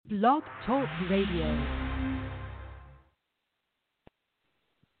Blog Talk Radio.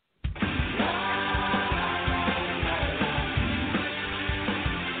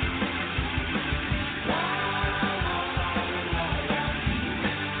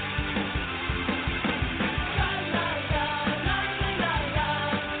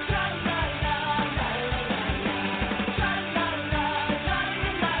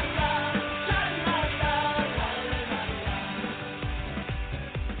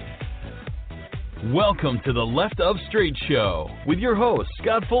 Welcome to the Left of Str8 Show with your host,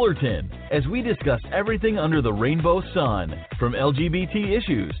 Scott Fullerton, as we discuss everything under the rainbow sun, from LGBT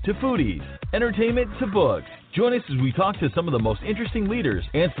issues to foodies, entertainment to books. Join us as we talk to some of the most interesting leaders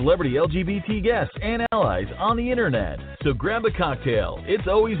and celebrity LGBT guests and allies on the internet. So grab a cocktail, it's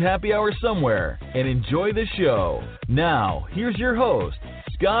always happy hour somewhere, and enjoy the show. Now, here's your host,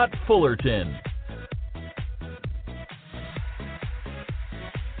 Scott Fullerton.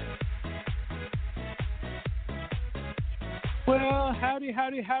 Well, howdy,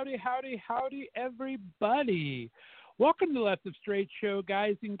 everybody. Welcome to the Left of Str8 Show,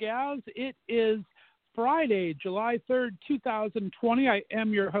 guys and gals. It is Friday, July 3rd, 2020. I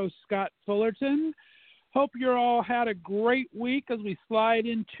am your host, Scott Fullerton. Hope you all had a great week as we slide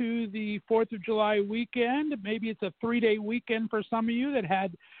into the 4th of July weekend. Maybe it's a 3-day weekend for some of you that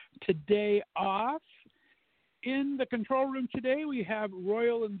had today off. In the control room today, we have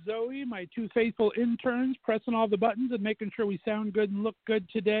Royal and Zoe, my two faithful interns, pressing all the buttons and making sure we sound good and look good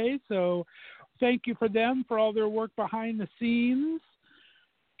today. So thank you for them for all their work behind the scenes.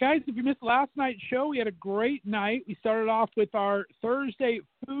 Guys, if you missed last night's show, we had a great night. We started off with our Thursday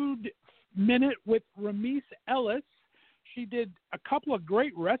Food Minute with Ramise Ellis. She did a couple of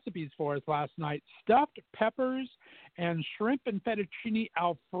great recipes for us last night, stuffed peppers and shrimp and fettuccine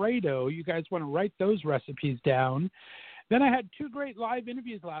Alfredo. You guys want to write those recipes down. Then I had two great live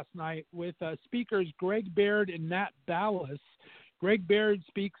interviews last night with speakers Greg Baird and Matt Ballas. Greg Baird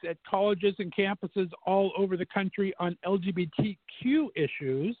speaks at colleges and campuses all over the country on LGBTQ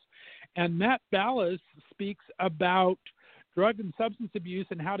issues, and Matt Ballas speaks about drug and substance abuse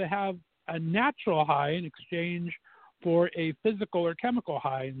and how to have a natural high in exchange for a physical or chemical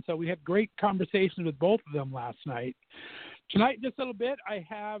high. And so we had great conversations with both of them last night. Tonight, just a little bit, I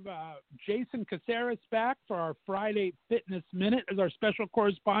have Jason Caseres back for our Friday Fitness Minute as our special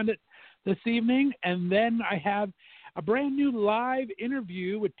correspondent this evening. And then I have a brand new live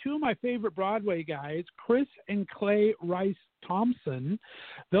interview with two of my favorite Broadway guys, Chris and Clay Rice-Thomson.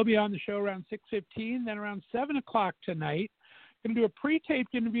 They'll be on the show around 6:15, then around 7 o'clock tonight. I'm going to do a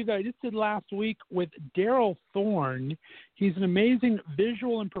pre-taped interview that I just did last week with Darrell Thorne. He's an amazing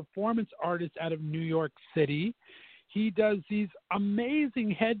visual and performance artist out of New York City. He does these amazing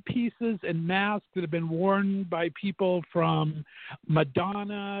headpieces and masks that have been worn by people from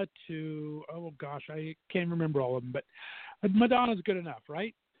Madonna to, oh gosh, I can't remember all of them, but Madonna's good enough,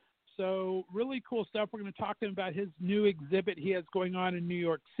 right? So really cool stuff. We're going to talk to him about his new exhibit he has going on in New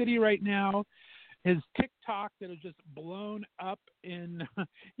York City right now. His TikTok that has just blown up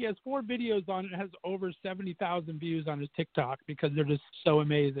he has 4 videos on it. It has over 70,000 views on his TikTok because they're just so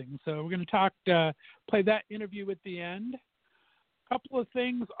amazing. So we're going to play that interview at the end. A couple of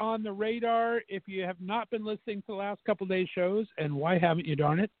things on the radar. If you have not been listening to the last couple of days' shows, and why haven't you,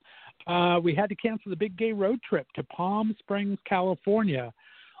 darn it, we had to cancel the big gay road trip to Palm Springs, California.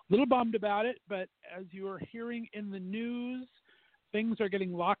 A little bummed about it, but as you are hearing in the news, things are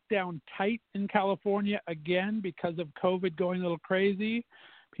getting locked down tight in California again because of COVID going a little crazy.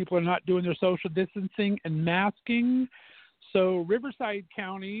 People are not doing their social distancing and masking. So Riverside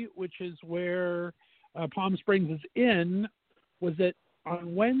County, which is where Palm Springs is in, was at,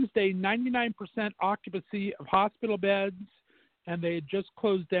 on Wednesday, 99% occupancy of hospital beds, and they had just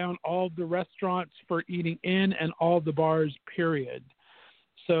closed down all the restaurants for eating in and all the bars, period.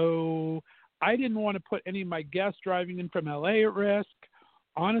 So I didn't want to put any of my guests driving in from LA at risk.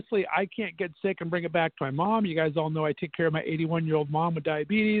 Honestly, I can't get sick and bring it back to my mom. You guys all know I take care of my 81-year-old mom with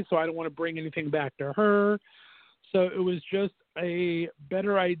diabetes, so I don't want to bring anything back to her. So it was just a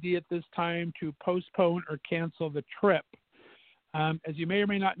better idea at this time to postpone or cancel the trip. As you may or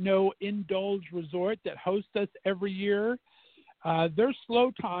may not know, Indulge Resort that hosts us every year, their slow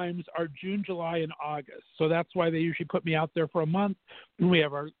times are June, July, and August. So that's why they usually put me out there for a month. And we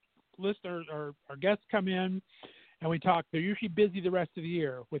have our listeners, our guests come in and we talk. They're usually busy the rest of the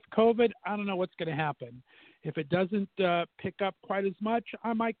year. With COVID, I don't know what's going to happen. If it doesn't pick up quite as much,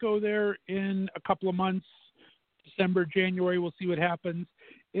 I might go there in a couple of months, December, January. We'll see what happens.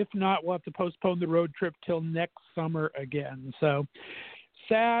 If not, we'll have to postpone the road trip till next summer again. So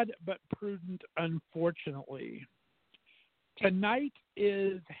sad but prudent, unfortunately. Tonight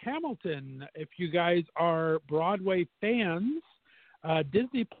is Hamilton. If you guys are Broadway fans,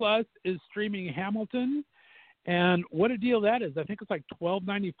 Disney Plus is streaming Hamilton. And what a deal that is. I think it's like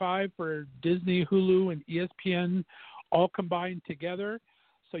 $12.95 for Disney, Hulu, and ESPN all combined together.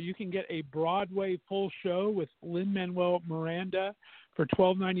 So you can get a Broadway full show with Lin-Manuel Miranda for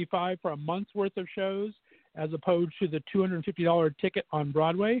 $12.95 for a month's worth of shows, as opposed to the $250 ticket on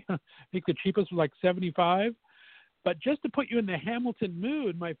Broadway. I think the cheapest was like $75. But just to put you in the Hamilton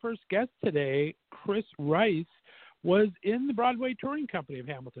mood, my first guest today, Chris Rice, was in the Broadway touring company of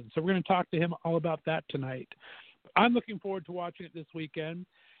Hamilton. So we're going to talk to him all about that tonight. I'm looking forward to watching it this weekend.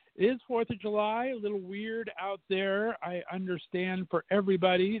 It is 4th of July, a little weird out there. I understand for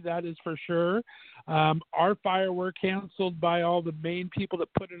everybody, that is for sure. Our firework canceled by all the main people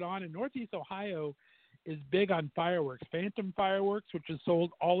that put it on. And Northeast Ohio is big on fireworks. Phantom Fireworks, which is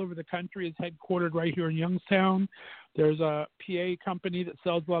sold all over the country, is headquartered right here in Youngstown. There's a PA company that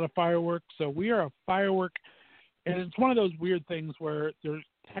sells a lot of fireworks. So we are a firework. And it's one of those weird things where they're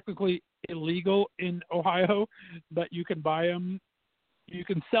technically illegal in Ohio, but you can buy them. You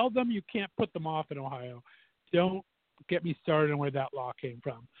can sell them. You can't put them off in Ohio. Don't get me started on where that law came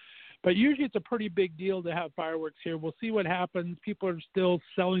from. But usually it's a pretty big deal to have fireworks here. We'll see what happens. People are still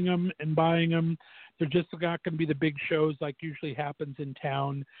selling them and buying them. They're just not going to be the big shows like usually happens in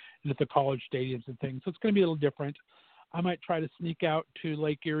town and at the college stadiums and things. So it's going to be a little different. I might try to sneak out to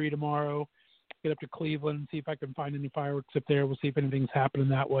Lake Erie tomorrow, get up to Cleveland and see if I can find any fireworks up there. We'll see if anything's happening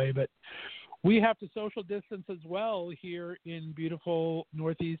that way. But we have to social distance as well here in beautiful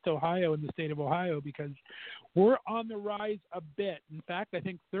Northeast Ohio, in the state of Ohio, because we're on the rise a bit. In fact, I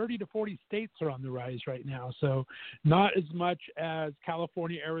think 30 to 40 states are on the rise right now. So not as much as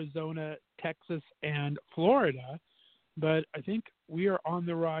California, Arizona, Texas, and Florida, but I think we are on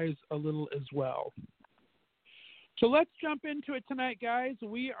the rise a little as well. So let's jump into it tonight, guys.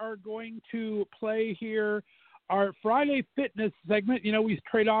 We are going to play here our Friday Fitness segment. You know, we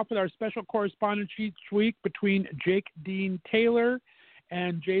trade off with our special correspondence each week between Jake Dean Taylor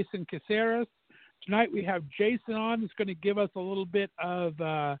and Jason Caseres. Tonight we have Jason on who's going to give us a little bit of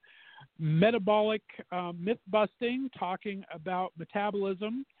metabolic myth-busting, talking about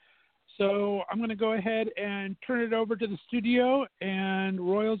metabolism. So I'm going to go ahead and turn it over to the studio, and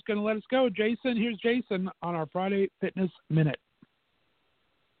Royal's going to let us go. Jason, here's Jason on our Friday Fitness Minute.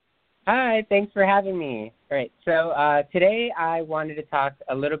 Hi, thanks for having me. All right, so today I wanted to talk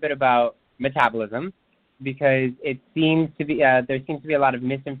a little bit about metabolism because it seems to be there seems to be a lot of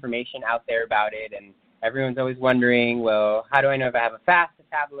misinformation out there about it, and everyone's always wondering, well, how do I know if I have a fast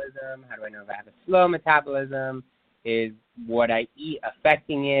metabolism? How do I know if I have a slow metabolism? Is what I eat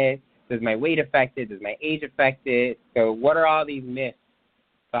affecting it? Does my weight affect it? Does my age affect it? So what are all these myths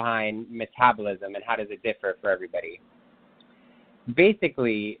behind metabolism, and how does it differ for everybody?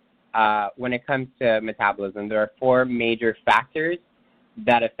 Basically, when it comes to metabolism, there are 4 major factors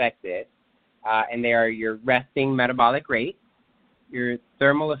that affect it, and they are your resting metabolic rate, your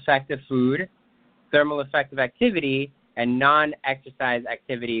thermal effect of food, thermal effect of activity, and non-exercise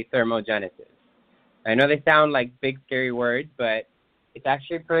activity thermogenesis. I know they sound like big, scary words, but it's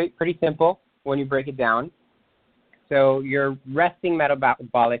actually pretty simple when you break it down. So your resting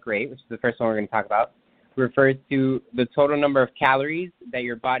metabolic rate, which is the first one we're going to talk about, refers to the total number of calories that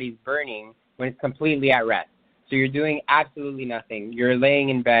your body's burning when it's completely at rest. So you're doing absolutely nothing. You're laying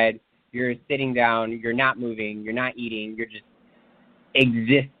in bed, you're sitting down, you're not moving, you're not eating, you're just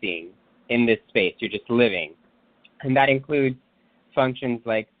existing in this space. You're just living. And that includes functions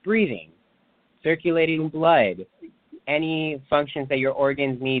like breathing, circulating blood, any functions that your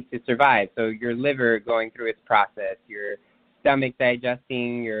organs need to survive. So your liver going through its process, your stomach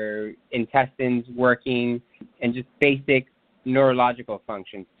digesting, your intestines working, and just basic neurological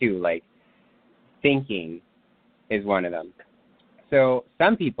functions too, like thinking is one of them. So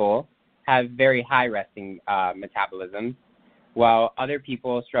some people have very high resting metabolisms, while other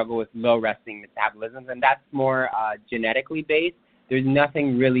people struggle with low resting metabolisms, and that's more genetically based. There's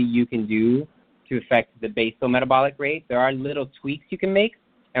nothing really you can do to affect the basal metabolic rate. There are little tweaks you can make,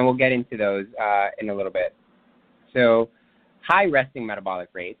 and we'll get into those in a little bit. So high resting metabolic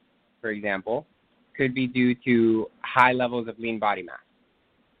rates, for example, could be due to high levels of lean body mass.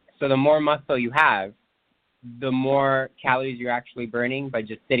 So the more muscle you have, the more calories you're actually burning by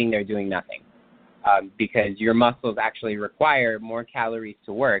just sitting there doing nothing, because your muscles actually require more calories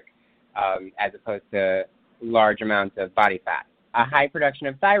to work as opposed to large amounts of body fat. A high production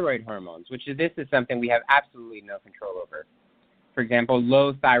of thyroid hormones, this is something we have absolutely no control over. For example,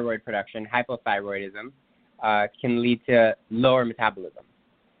 low thyroid production, hypothyroidism, can lead to lower metabolism.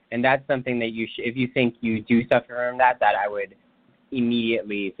 And that's something that if you think you do suffer from that I would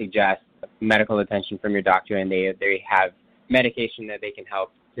immediately suggest medical attention from your doctor, and they have medication that they can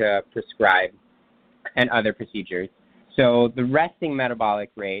help to prescribe and other procedures. So the resting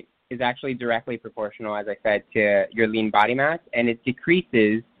metabolic rate is actually directly proportional, as I said, to your lean body mass, and it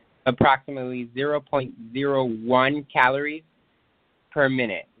decreases approximately 0.01 calories per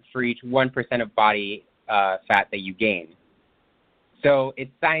minute for each 1% of body fat that you gain. So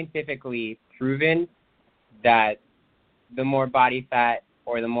it's scientifically proven that the more body fat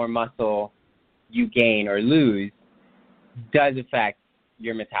or the more muscle you gain or lose does affect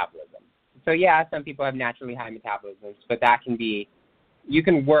your metabolism. So yeah, some people have naturally high metabolisms, but that can be, you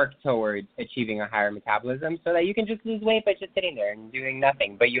can work towards achieving a higher metabolism so that you can just lose weight by just sitting there and doing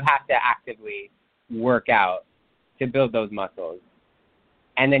nothing. But you have to actively work out to build those muscles,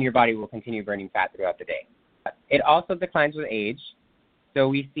 and then your body will continue burning fat throughout the day. It also declines with age. So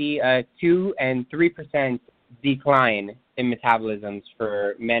we see a 2 and 3% decline in metabolisms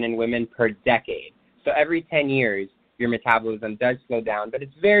for men and women per decade. So every 10 years, your metabolism does slow down, but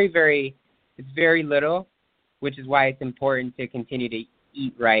it's very little, which is why it's important to continue to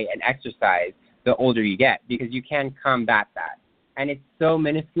eat right and exercise the older you get, because you can combat that. And it's so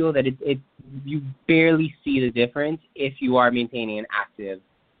minuscule that you barely see the difference if you are maintaining an active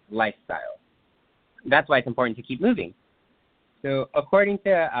lifestyle. That's why it's important to keep moving. So according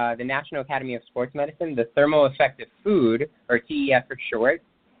to the National Academy of Sports Medicine, the thermal effective food, or TEF for short,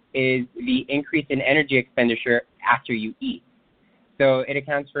 is the increase in energy expenditure after you eat. So it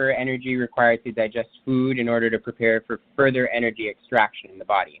accounts for energy required to digest food in order to prepare for further energy extraction in the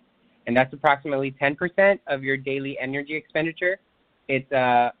body. And that's approximately 10% of your daily energy expenditure. It's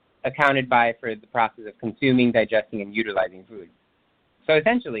accounted for the process of consuming, digesting, and utilizing food. So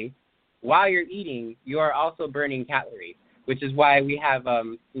essentially, while you're eating, you are also burning calories, which is why we have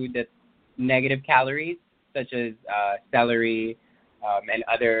food that's negative calories, such as celery and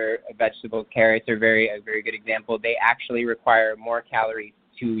other vegetables. Carrots are a very good example. They actually require more calories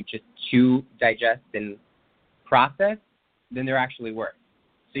to just chew, digest, and process than they're actually worth.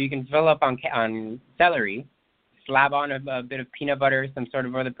 So you can fill up on celery, slab on a bit of peanut butter, some sort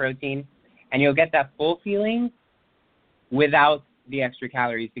of other protein, and you'll get that full feeling without the extra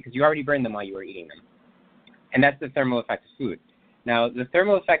calories because you already burned them while you were eating them. And that's the thermal effect of food. Now, the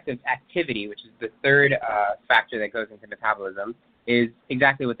thermal effect of activity, which is the third factor that goes into metabolism, is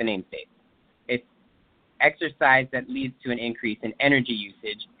exactly what the name states. It's exercise that leads to an increase in energy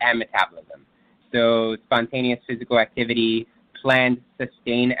usage and metabolism. So spontaneous physical activity, planned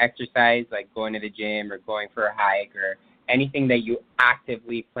sustained exercise, like going to the gym or going for a hike or anything that you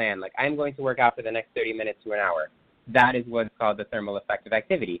actively plan, like I'm going to work out for the next 30 minutes to an hour. That is what's called the thermal effect of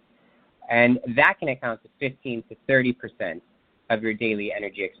activity. And that can account to 15 to 30% of your daily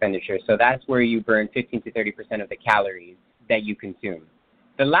energy expenditure. So that's where you burn 15 to 30% of the calories that you consume.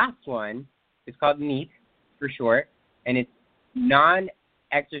 The last one is called NEAT for short, and it's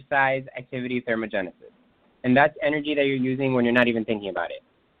non-exercise activity thermogenesis. And that's energy that you're using when you're not even thinking about it.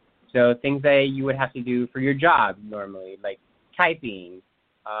 So things that you would have to do for your job normally, like typing,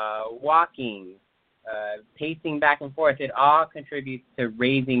 walking, pacing back and forth, it all contributes to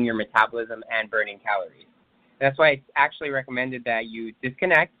raising your metabolism and burning calories. That's why it's actually recommended that you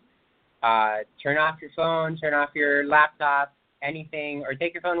disconnect, turn off your phone, turn off your laptop, anything, or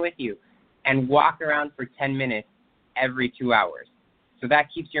take your phone with you, and walk around for 10 minutes every 2 hours. So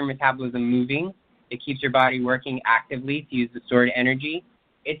that keeps your metabolism moving. It keeps your body working actively to use the stored energy.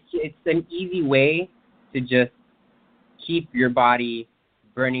 It's an easy way to just keep your body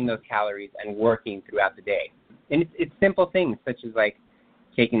burning those calories and working throughout the day. And it's simple things such as like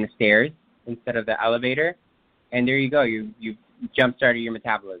taking the stairs instead of the elevator, and there you go. You jump-started your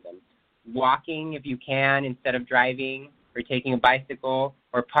metabolism. Walking if you can instead of driving, or taking a bicycle,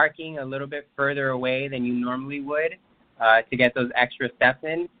 or parking a little bit further away than you normally would to get those extra steps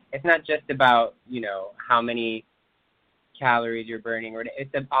in. It's not just about, how many calories you're burning, or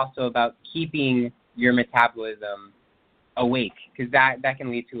it's also about keeping your metabolism awake, because that can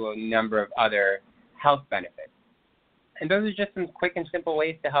lead to a number of other health benefits. And those are just some quick and simple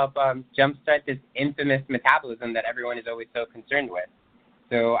ways to help jumpstart this infamous metabolism that everyone is always so concerned with.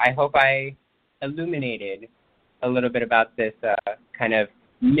 So I hope I illuminated a little bit about this kind of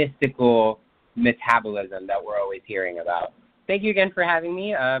mystical metabolism that we're always hearing about. Thank you again for having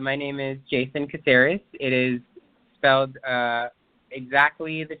me. My name is Jason Caseres. It is spelled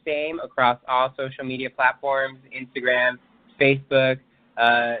exactly the same across all social media platforms, Instagram, Facebook,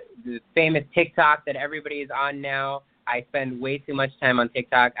 the famous TikTok that everybody is on now. I spend way too much time on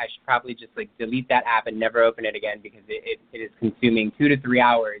TikTok. I should probably just like delete that app and never open it again because it is consuming 2 to 3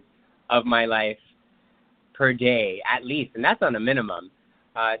 hours of my life per day at least, and that's on a minimum.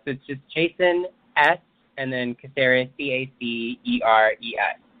 So it's just Jason S and then Caceres, Caceres.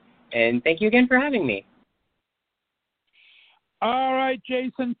 And thank you again for having me. All right,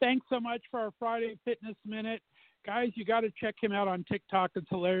 Jason, thanks so much for our Friday Fitness Minute. Guys, you got to check him out on TikTok. It's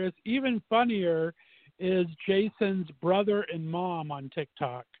hilarious. Even funnier is Jason's brother and mom on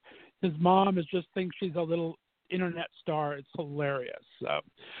TikTok. His mom just thinks she's a little internet star. It's hilarious. So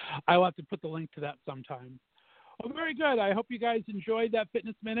I'll have to put the link to that sometime. Well, very good. I hope you guys enjoyed that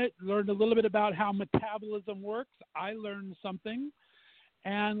Fitness Minute, learned a little bit about how metabolism works. I learned something.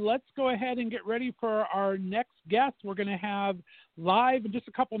 And let's go ahead and get ready for our next guest. We're going to have live in just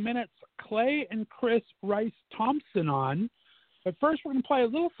a couple minutes Clay and Chris Rice-Thomson on. But first, we're going to play a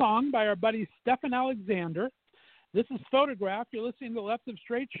little song by our buddy Stephen Alexander. This is Photograph. You're listening to the Left of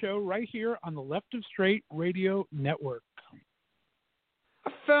Str8 show right here on the Left of Str8 Radio Network.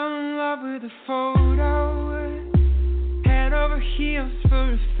 I fell in love with a photo, head over heels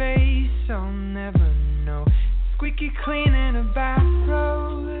for a face I'll never know. Squeaky clean in a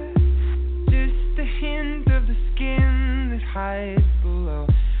bathrobe, just a hint of the skin that hides below.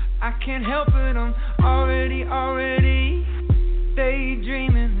 I can't help it, I'm already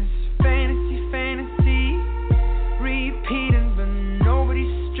daydreaming this fantasy, repeating, but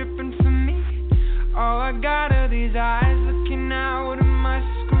nobody's stripping for me. All I got are these eyes looking out at my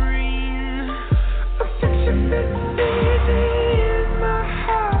screen. A picture fits easy in my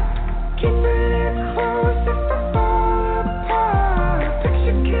heart, keeping it close if I fall apart. A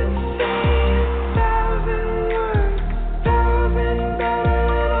picture can say 1,000 words, 1,000 better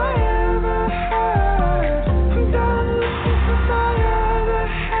than I ever heard. I'm done looking for my other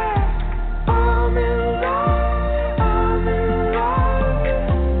half. I'm in love, I'm in love.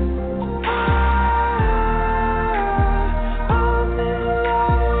 I'm in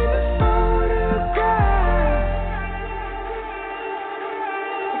love with a photograph.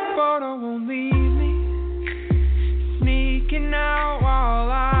 The photo won't leave me, sneaking out while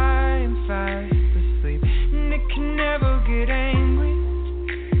I am fast asleep. And it can never get angry,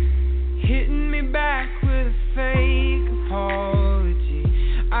 hitting me back with a fake apology.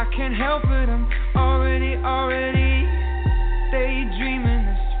 I can't help it, I'm already daydreaming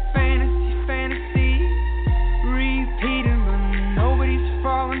this fantasy, repeating, but nobody's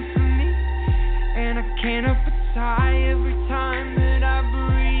falling for me. And I can't help but sigh every time that I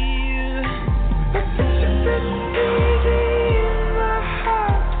breathe. A picture fits easy in my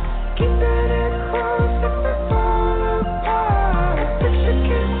heart, keeping it close if I fall apart. A picture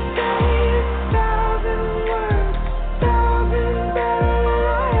can say 1,000 words, 1,000 better than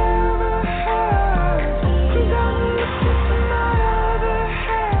I ever heard. I'm done looking for my other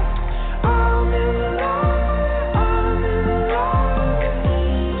half. I'm in love, I'm in love.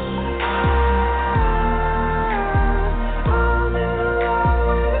 I'm in love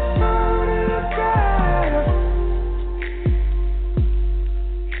with a photograph.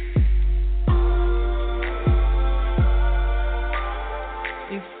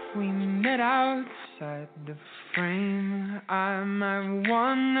 If we met outside the frame, I might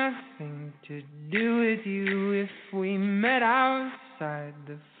want nothing to do with you. If we met outside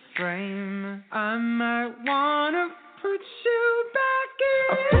the frame, I might wanna put you back in.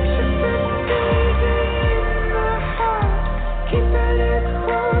 A picture fits easy in my heart, keeping it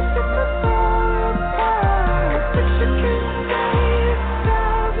close if I fall apart. A picture can say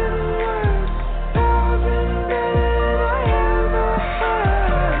 1,000 words, 1,000 better than I ever heard.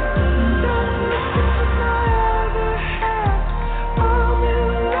 I'm done looking for my other half. I'm in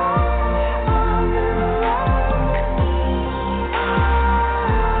love, I'm in love.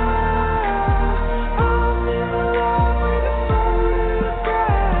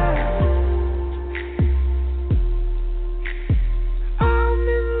 I'm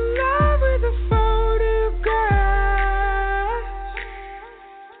in love with a photograph. I'm in love with a photograph.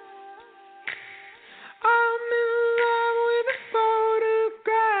 I'm in love with a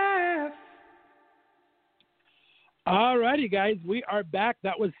photograph. All righty, guys, we are back.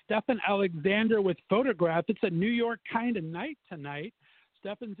 That was Stephen Alexander with Photograph. It's a New York kind of night tonight.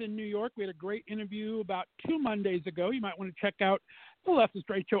 Stephen's in New York. We had a great interview about 2 Mondays ago. You might want to check out the Left of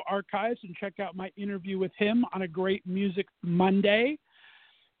Str8 Show archives and check out my interview with him on a great Music Monday.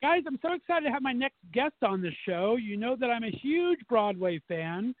 Guys, I'm so excited to have my next guest on the show. You know that I'm a huge Broadway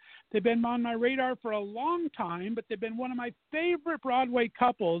fan. They've been on my radar for a long time, but they've been one of my favorite Broadway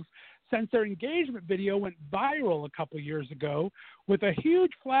couples since their engagement video went viral a couple years ago with a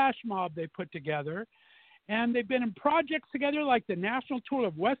huge flash mob they put together. And they've been in projects together like the national tour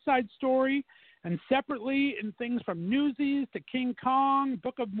of West Side Story, and separately in things from Newsies to King Kong,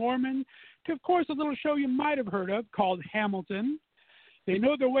 Book of Mormon, to, of course, a little show you might have heard of called Hamilton. They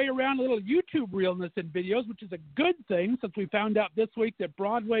know their way around a little YouTube realness in videos, which is a good thing since we found out this week that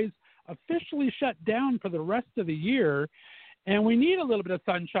Broadway's officially shut down for the rest of the year. And we need a little bit of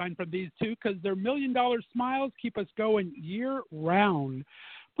sunshine from these two because their $1 million smiles keep us going year-round.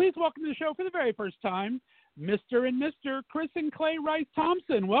 Please welcome to the show for the very first time, Mr. and Mr. Chris and Clay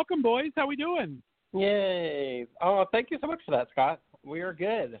Rice-Thomson. Welcome, boys. How we doing? Yay. Oh, thank you so much for that, Scott. We are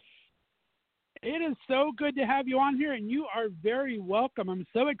good. It is so good to have you on here, and you are very welcome. I'm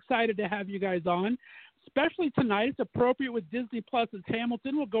so excited to have you guys on, especially tonight. It's appropriate with Disney Plus's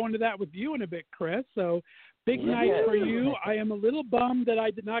Hamilton. We'll go into that with you in a bit, Chris. So big night for you. I am a little bummed that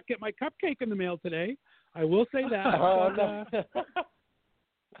I did not get my cupcake in the mail today. I will say that. Oh, but,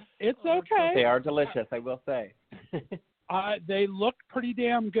 it's okay. They are delicious, I will say. They look pretty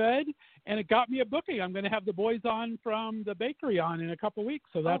damn good, and it got me a booking. I'm going to have the boys on from the bakery on in a couple weeks,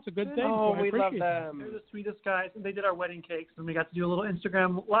 so that's a good thing. Oh, so we love them. They're the sweetest guys. They did our wedding cakes, and we got to do a little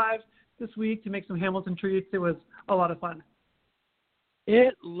Instagram live this week to make some Hamilton treats. It was a lot of fun.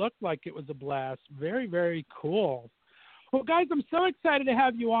 It looked like it was a blast. Very, very cool. Well, guys, I'm so excited to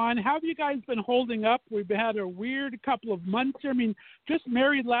have you on. How have you guys been holding up? We've had a weird couple of months here. I mean, just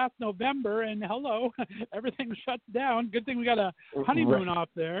married last November, and hello, everything shuts down. Good thing we got a honeymoon off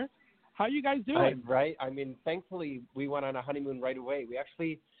there. How you guys doing? Right. I mean, thankfully, we went on a honeymoon right away. We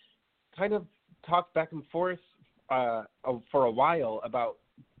actually kind of talked back and forth for a while about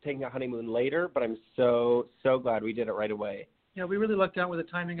taking a honeymoon later, but I'm so glad we did it right away. Yeah, we really lucked out with the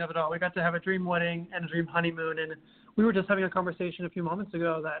timing of it all. We got to have a dream wedding and a dream honeymoon, and we were just having a conversation a few moments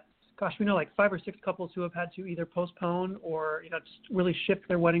ago that, gosh, we know like 5 or 6 couples who have had to either postpone or, just really shift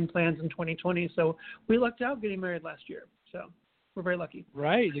their wedding plans in 2020. So we lucked out getting married last year. So we're very lucky.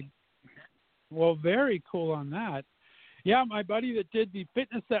 Right. Well, very cool on that. Yeah, my buddy that did the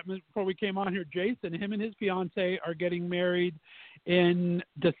fitness set before we came on here, Jason, him and his fiance are getting married in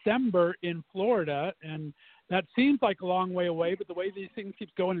December in Florida, and that seems like a long way away, but the way these things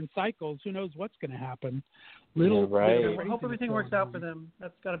keep going in cycles, who knows what's going to happen. Right. I hope everything works out for them.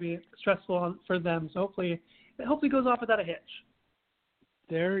 That's got to be stressful for them. So hopefully it goes off without a hitch.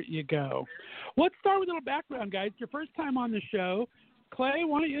 There you go. Let's start with a little background, guys. Your first time on the show. Clay,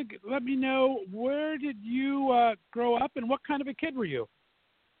 why don't you let me know, where did you grow up and what kind of a kid were you?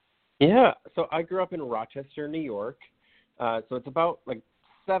 Yeah, so I grew up in Rochester, New York. So it's about like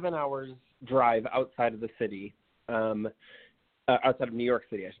 7 hours drive outside of the city, outside of New York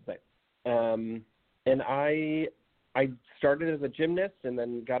City, I should say. And I started as a gymnast and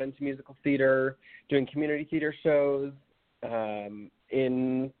then got into musical theater, doing community theater shows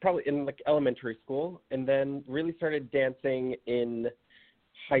in like elementary school, and then really started dancing in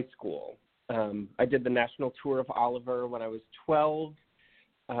high school. I did the national tour of Oliver when I was 12,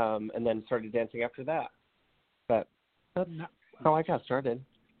 and then started dancing after that. But that's how I got started.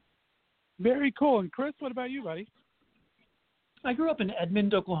 Very cool. And Chris, what about you, buddy? I grew up in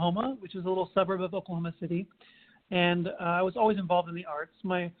Edmond, Oklahoma, which is a little suburb of Oklahoma City, and I was always involved in the arts.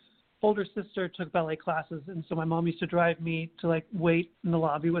 My older sister took ballet classes, and so my mom used to drive me to like wait in the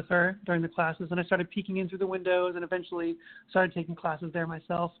lobby with her during the classes, and I started peeking in through the windows and eventually started taking classes there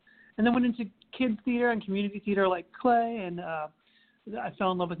myself, and then went into kids theater and community theater like Clay, and I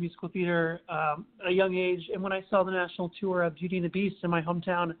fell in love with musical theater at a young age. And when I saw the national tour of Beauty and the Beast in my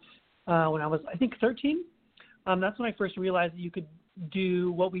hometown when I was, I think, 13, that's when I first realized that you could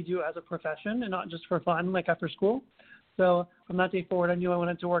do what we do as a profession and not just for fun, like after school. So from that day forward, I knew I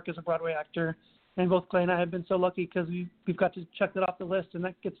wanted to work as a Broadway actor. And both Clay and I have been so lucky because we've got to check that off the list, and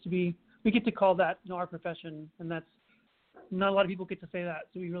that gets to be, we get to call that our profession, and that's not a lot of people get to say that.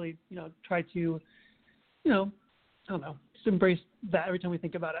 So we really, try to, I don't know, just embrace that every time we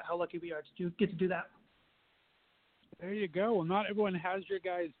think about it, how lucky we are to get to do that. There you go. Well, not everyone has your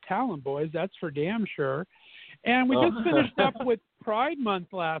guys' talent, boys. That's for damn sure. And we just finished up with Pride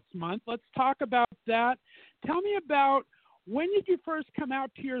Month last month. Let's talk about that. Tell me about, when did you first come out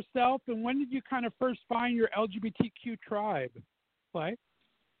to yourself, and when did you kind of first find your LGBTQ tribe? Clay?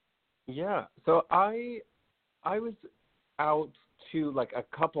 Yeah. So I was out to like a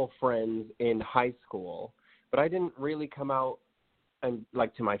couple friends in high school, but I didn't really come out and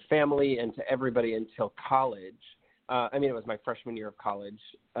like to my family and to everybody until college. It was my freshman year of college,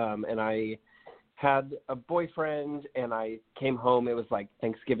 and I had a boyfriend, and I came home. It was like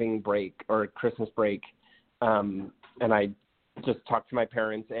Thanksgiving break or Christmas break, and I just talked to my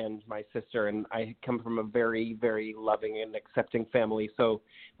parents and my sister, and I come from a very, very loving and accepting family. So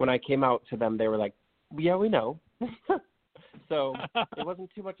when I came out to them, they were like, Yeah, we know. So it wasn't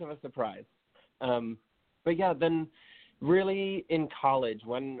too much of a surprise. But yeah, then really in college,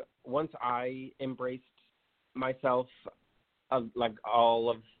 once I embraced myself, like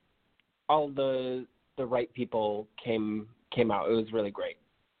all the right people came out. It was really great.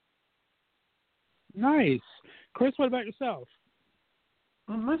 Nice. Chris, what about yourself?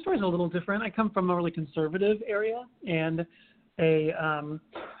 My story's a little different. I come from a really conservative area and a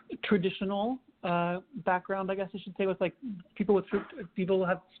traditional background, I guess I should say, with like people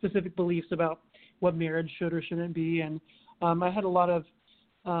have specific beliefs about what marriage should or shouldn't be, and I had a lot of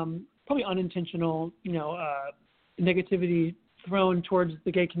probably unintentional, negativity thrown towards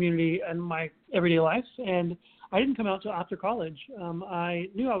the gay community in my everyday life, and I didn't come out till after college. I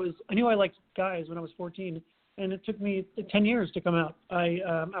knew I liked guys when I was 14, and it took me 10 years to come out.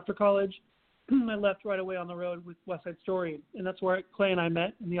 After college, I left right away on the road with West Side Story, and that's where Clay and I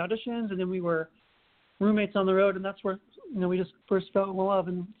met in the auditions, and then we were roommates on the road, and that's where we just first fell in love,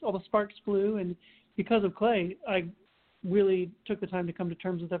 and all the sparks flew. And because of Clay, I really took the time to come to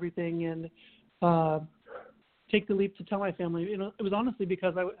terms with everything and take the leap to tell my family. It was honestly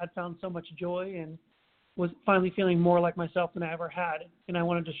because I had found so much joy and was finally feeling more like myself than I ever had, and I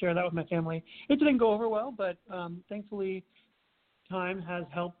wanted to share that with my family. It didn't go over well, but thankfully time has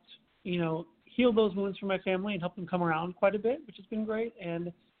helped, heal those wounds for my family and help them come around quite a bit, which has been great,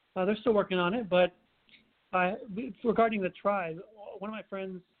 and they're still working on it. But regarding the tribe, one of my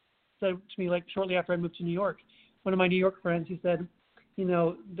friends said to me, like shortly after I moved to New York, one of my New York friends, he said,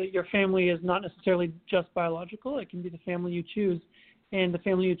 that your family is not necessarily just biological. It can be the family you choose, and the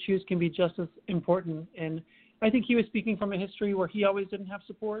family you choose can be just as important. And I think he was speaking from a history where he always didn't have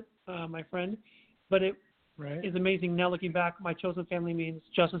support, my friend, but it is amazing now looking back. My chosen family means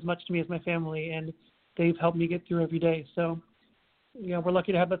just as much to me as my family, and they've helped me get through every day. So, we're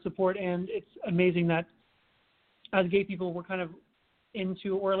lucky to have that support, and it's amazing that as gay people, we're kind of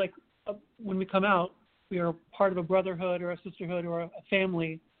into, or like when we come out, we are part of a brotherhood or a sisterhood or a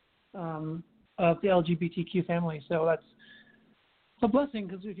family of the LGBTQ family. So that's a blessing,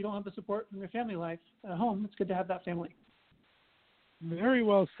 because if you don't have the support from your family life at home, it's good to have that family. Very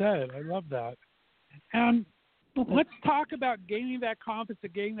well said. I love that. And let's talk about gaining that confidence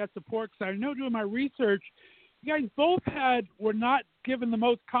and gaining that support, because I know doing my research, you guys both were not given the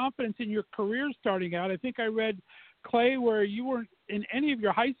most confidence in your career starting out. I think I read, Clay, where you weren't in any of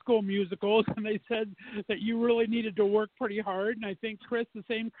your high school musicals, and they said that you really needed to work pretty hard. And I think, Chris, the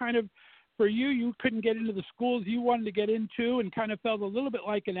same kind of for you. You couldn't get into the schools you wanted to get into and kind of felt a little bit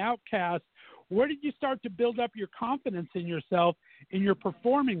like an outcast. Where did you start to build up your confidence in yourself in your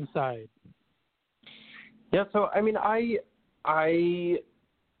performing side? Yeah, so I mean, I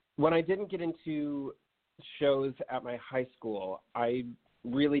when I didn't get into shows at my high school, I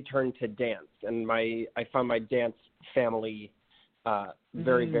really turned to dance, and I found my dance family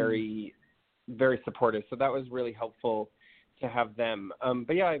very, very, very supportive. So that was really helpful to have them.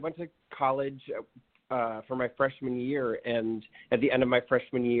 But yeah, I went to college for my freshman year, and at the end of my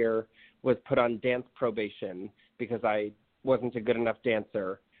freshman year was put on dance probation because I wasn't a good enough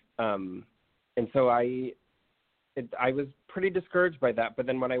dancer. And so I was pretty discouraged by that. But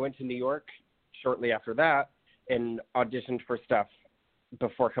then when I went to New York shortly after that and auditioned for stuff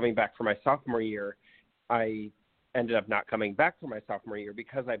before coming back for my sophomore year, I ended up not coming back for my sophomore year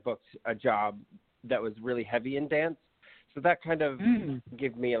because I booked a job that was really heavy in dance. So that kind of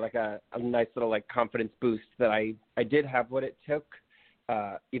gave me like a nice little like confidence boost that I did have what it took,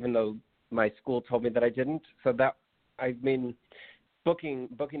 even though my school told me that I didn't. So that, I mean, booking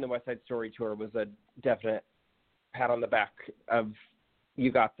the West Side Story tour was a definite pat on the back of,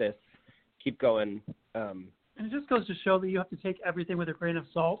 you got this, keep going. And it just goes to show that you have to take everything with a grain of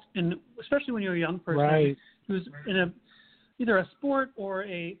salt, and especially when you're a young person who's in either a sport or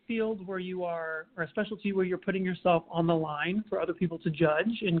a field where you are, or a specialty where you're putting yourself on the line for other people to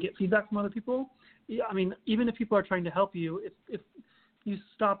judge and get feedback from other people. I mean, even if people are trying to help you, if you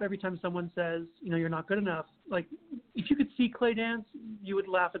stop every time someone says, you're not good enough, like if you could see Clay dance, you would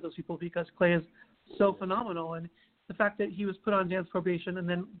laugh at those people because Clay is so phenomenal. And the fact that he was put on dance probation and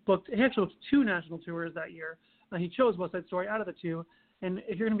then he actually booked 2 national tours that year. He chose West Side Story out of the 2. And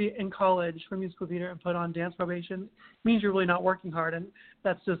if you're going to be in college for musical theater and put on dance probation, it means you're really not working hard. And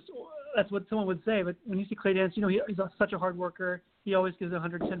that's what someone would say. But when you see Clay dance, he's such a hard worker. He always gives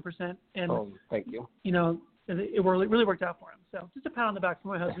 110%. And, thank you. It really worked out for him. So just a pat on the back for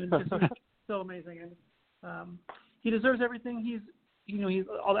my husband. He's so amazing. And he deserves everything. He's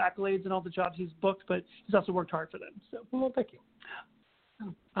all the accolades and all the jobs he's booked, but he's also worked hard for them. So, well, thank you.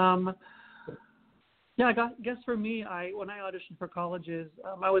 Yeah, I guess for me, when I auditioned for colleges,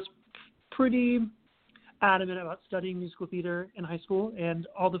 I was pretty adamant about studying musical theater in high school, and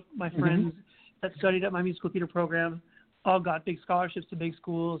all my friends that studied at my musical theater program all got big scholarships to big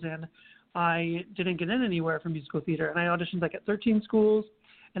schools, and I didn't get in anywhere for musical theater. And I auditioned like at 13 schools,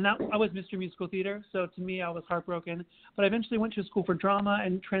 and I was Mr. Musical Theater, so to me I was heartbroken. But I eventually went to school for drama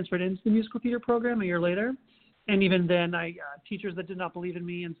and transferred into the musical theater program a year later. And even then, I teachers that did not believe in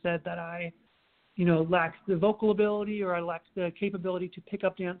me and said that I, lacked the vocal ability or I lacked the capability to pick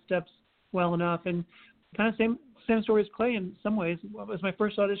up dance steps well enough. And kind of same story as Clay in some ways. It was my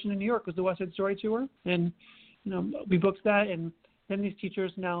first audition in New York was the West Side Story tour, and we booked that. And then these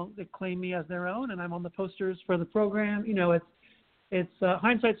teachers now they claim me as their own, and I'm on the posters for the program. It's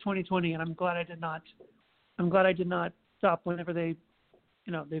hindsight's 2020, and I'm glad I did not stop whenever they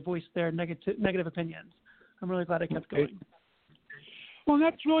voiced their negative opinions. I'm really glad I kept going. Well,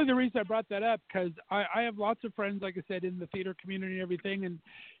 that's really the reason I brought that up, because I have lots of friends, like I said, in the theater community and everything, and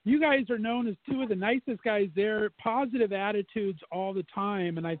you guys are known as two of the nicest guys there, positive attitudes all the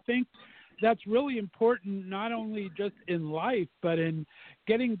time, and I think that's really important, not only just in life, but in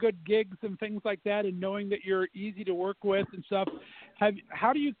getting good gigs and things like that, and knowing that you're easy to work with and stuff.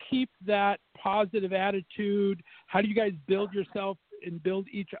 How do you keep that positive attitude? How do you guys build yourself and build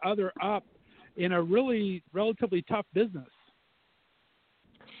each other up in a really relatively tough business?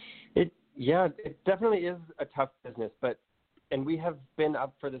 It definitely is a tough business, and we have been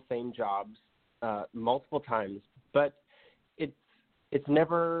up for the same jobs multiple times, but it's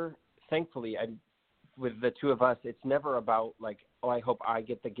never, thankfully, with the two of us, it's never about like, oh, I hope I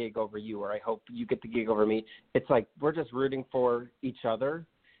get the gig over you, or I hope you get the gig over me. It's like we're just rooting for each other,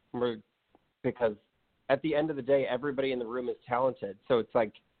 because at the end of the day, everybody in the room is talented. So it's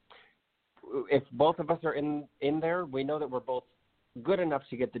like, if both of us are in there, we know that we're both good enough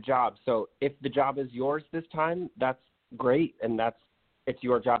to get the job. So if the job is yours this time, that's great, and it's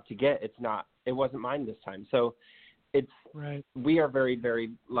your job to get. It wasn't mine this time. So it's right. We are very,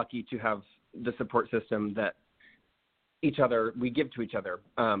 very lucky to have the support system that we give to each other,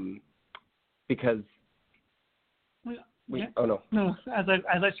 because oh no. No, as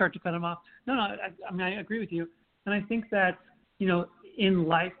I start to cut him off. No, I agree with you, and I think that in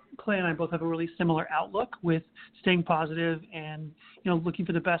life, Clay and I both have a really similar outlook with staying positive and looking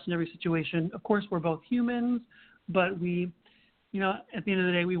for the best in every situation. Of course, we're both humans, but we, at the end of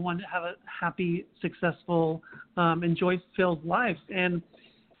the day, we want to have a happy, successful, and joy-filled life. And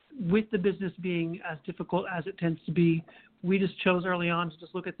with the business being as difficult as it tends to be, we just chose early on to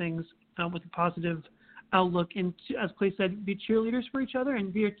just look at things with a positive outlook and, as Clay said, be cheerleaders for each other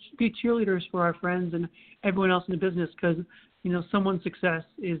and be cheerleaders for our friends and everyone else in the business, because someone's success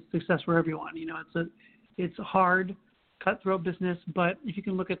is success for everyone. It's a hard, cutthroat business, but if you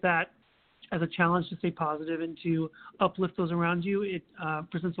can look at that as a challenge to stay positive and to uplift those around you, it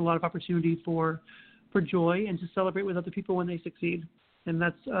presents a lot of opportunity for joy and to celebrate with other people when they succeed. And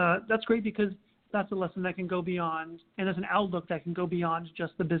that's great, because that's a lesson that can go beyond, and as an outlook that can go beyond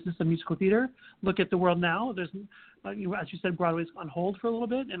just the business of musical theater. Look at the world now. There's, as you said, Broadway's on hold for a little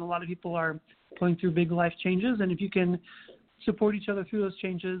bit, and a lot of people are going through big life changes. And if you can support each other through those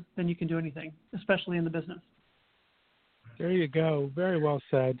changes, then you can do anything, especially in the business. There you go. Very well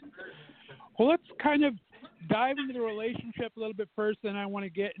said. Well, let's kind of dive into the relationship a little bit first, then I want to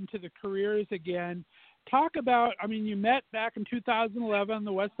get into the careers again. Talk about, you met back in 2011 on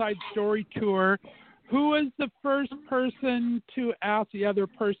the West Side Story tour. Who was the first person to ask the other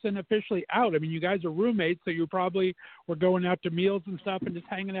person officially out? You guys are roommates, so you probably were going out to meals and stuff and just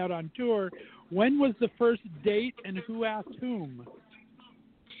hanging out on tour. When was the first date, and who asked whom?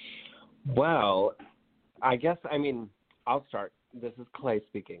 Well, I guess, I'll start. This is Clay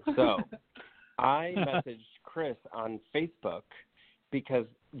speaking. So I messaged Chris on Facebook because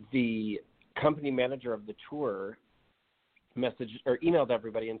the company manager of the tour messaged or emailed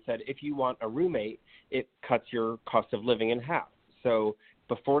everybody and said, if you want a roommate, it cuts your cost of living in half. So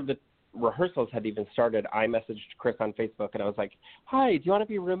before the rehearsals had even started, I messaged Chris on Facebook and I was like, hi, do you want to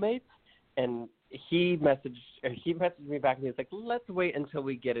be roommates? And he messaged me back and he was like, let's wait until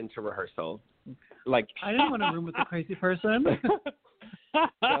we get into rehearsal. Like, I didn't want to room with a crazy person.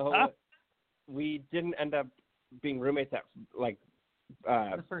 So we didn't end up being roommates at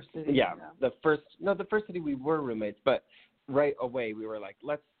the first city. Yeah, the first city we were roommates, but right away we were like,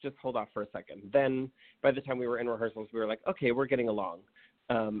 let's just hold off for a second. Then by the time we were in rehearsals, we were like, okay, we're getting along.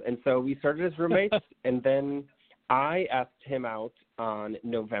 And so we started as roommates, and then I asked him out on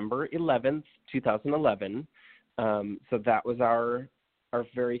November 11th, 2011. So that was our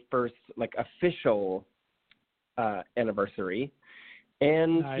very first official anniversary.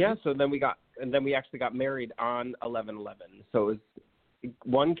 And nice. So then we actually got married on 11/11. So it was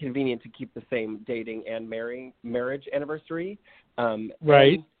one, convenient to keep the same dating and marriage anniversary.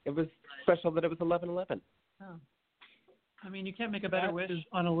 Right. And it was special that it was 11/11. Oh. I mean, you can't make a better wish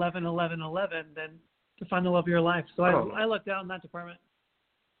on 11/11/11 than to find the love of your life. So I lucked out in that department.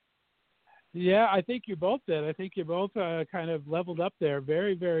 Yeah, I think you both did. I think you both kind of leveled up there.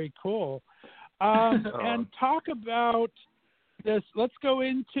 Very, very cool. And talk about this. Let's go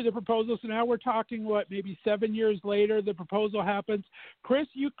into the proposal. So now we're talking, maybe 7 years later, the proposal happens. Chris,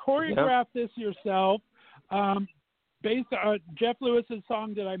 you choreographed this yourself based on Jeff Lewis's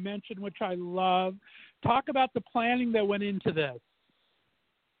song that I mentioned, which I love. Talk about the planning that went into this.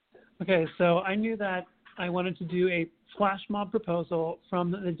 Okay, so I knew that I wanted to do a flash mob proposal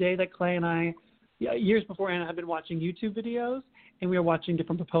from the day that Clay and I, years beforehand, had been watching YouTube videos, and we were watching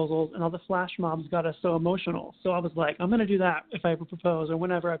different proposals, and all the flash mobs got us so emotional. So I was like, I'm going to do that if I ever propose or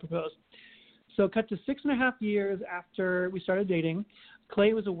whenever I propose. So cut to 6.5 years after we started dating,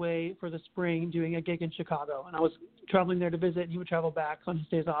 Clay was away for the spring doing a gig in Chicago, and I was traveling there to visit, and he would travel back on his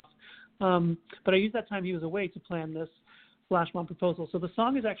days off. But I used that time he was away to plan this flash mob proposal. So the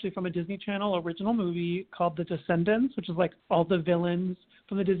song is actually from a Disney Channel original movie called The Descendants, which is like all the villains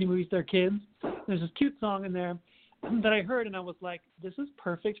from the Disney movies, they're kids. There's this cute song in there that I heard, and I was like, this is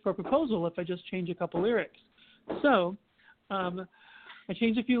perfect for a proposal if I just change a couple lyrics. So I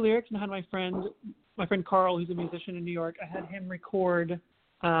changed a few lyrics and had my friend Carl, who's a musician in New York, I had him record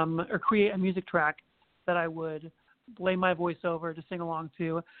or create a music track that I would lay my voice over to sing along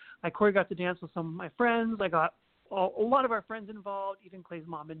to. I choreographed the dance with some of my friends. I got a lot of our friends involved, even Clay's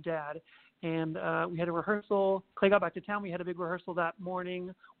mom and dad. And we had a rehearsal. Clay got back to town. We had a big rehearsal that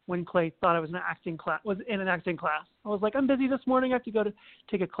morning when Clay thought I was in an acting class. I was like, I'm busy this morning. I have to go to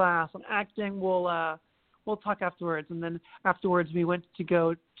take a class on acting. We'll talk afterwards. And then afterwards, we went to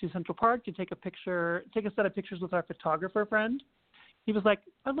go to Central Park to take a set of pictures with our photographer friend. He was like,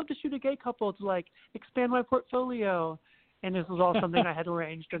 I'd love to shoot a gay couple to like expand my portfolio. And this was all something I had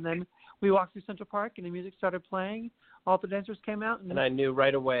arranged. And then we walked through Central Park, and the music started playing. All the dancers came out. And I knew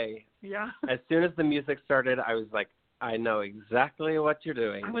right away. Yeah. As soon as the music started, I was like, I know exactly what you're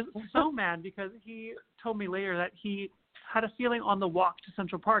doing. I was so mad because he told me later that he had a feeling on the walk to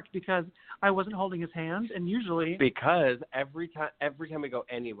Central Park because I wasn't holding his hand. And usually. Because every time we go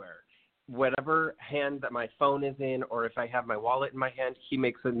anywhere, whatever hand that my phone is in, or if I have my wallet in my hand, he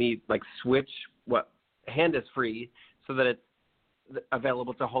makes me like switch what hand is free, so that it's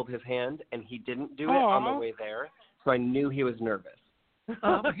available to hold his hand, and he didn't do it on the way there, so I knew he was nervous.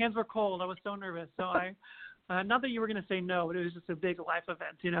 My hands were cold. I was so nervous. So not that you were going to say no, but it was just a big life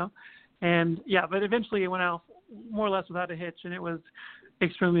event, you know? And, yeah, but eventually it went out more or less without a hitch, and it was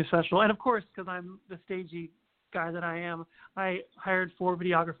extremely special. And, of course, because I'm the stagey guy that I am, I hired 4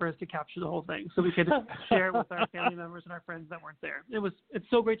 videographers to capture the whole thing so we could share it with our family members and our friends that weren't there. It's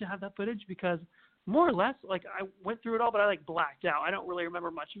so great to have that footage because more or less, like, I went through it all, but I, like, blacked out. I don't really remember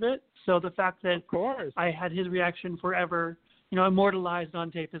much of it. So the fact that I had his reaction forever, you know, immortalized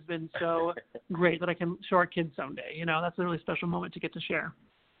on tape has been so great that I can show our kids someday. You know, that's a really special moment to get to share.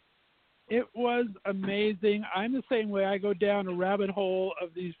 It was amazing. I'm the same way. I go down a rabbit hole of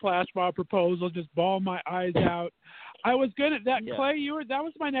these flash mob proposals, just bawl my eyes out. I was good at that. Yeah. Clay, that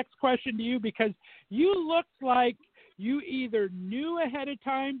was my next question to you because you looked like you either knew ahead of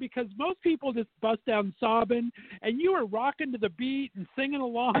time because most people just bust down sobbing, and you were rocking to the beat and singing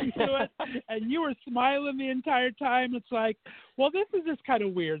along to it, and you were smiling the entire time. It's like, well, this is just kind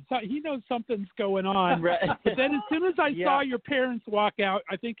of weird. So he knows something's going on. Right. But then as soon as I saw your parents walk out,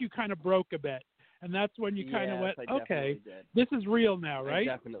 I think you kind of broke a bit. And that's when you kind of went, okay, this is real now, right?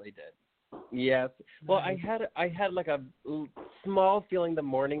 I definitely did. Yes. Well, I had like a small feeling the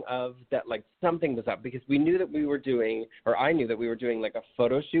morning of that, like something was up because we knew that we were doing, or I knew that we were doing like a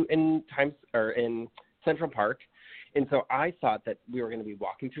photo shoot in Central Park. And so I thought that we were going to be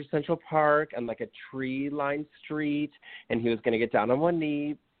walking through Central Park and like a tree-lined street, and he was going to get down on one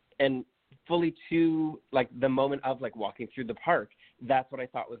knee, and fully to like the moment of like walking through the park, that's what I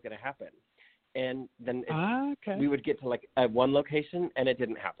thought was going to happen. And then we would get to like one location and it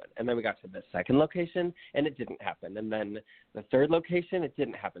didn't happen. And then we got to the second location and it didn't happen. And then the third location, it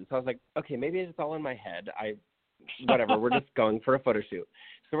didn't happen. So I was like, okay, maybe it's all in my head. Whatever, we're just going for a photo shoot.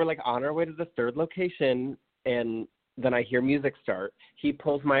 So we're like on our way to the third location, and then I hear music start. He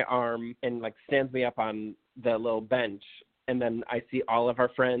pulls my arm and like stands me up on the little bench. And then I see all of our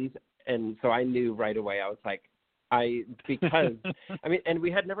friends. And so I knew right away, I was like, because I mean, and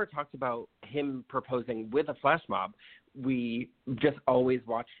we had never talked about him proposing with a flash mob. We just always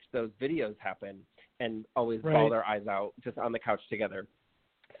watched those videos happen and always bawled our eyes out just on the couch together.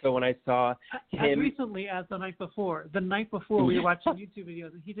 So when I saw as him recently as the night before we were watching YouTube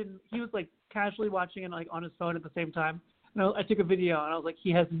videos, and he was like casually watching it like on his phone at the same time. And I took a video and I was like,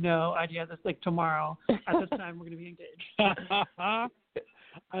 he has no idea that like tomorrow at this time we're going to be engaged.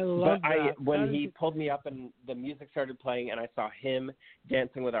 I love that. When he pulled me up and the music started playing and I saw him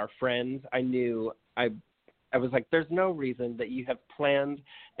dancing with our friends, I knew I was like, there's no reason that you have planned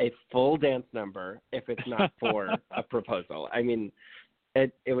a full dance number if it's not for a proposal. I mean,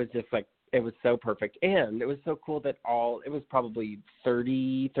 it was just like, it was so perfect. And it was so cool that it was probably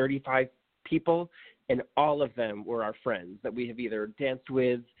 30, 35 people, and all of them were our friends that we have either danced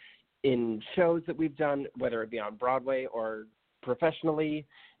with in shows that we've done, whether it be on Broadway or professionally.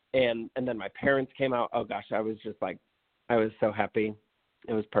 And then my parents came out. Oh gosh, I was just like, I was so happy.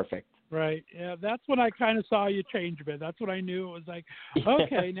 It was perfect. Right. Yeah, that's when I kind of saw you change a bit. That's when I knew it was like,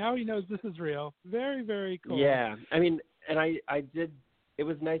 okay, now he knows this is real. Very, very cool. Yeah. I mean, and I did, it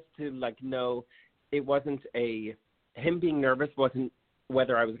was nice to like know it wasn't him being nervous wasn't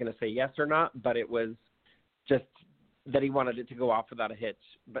whether I was going to say yes or not, but it was just that he wanted it to go off without a hitch.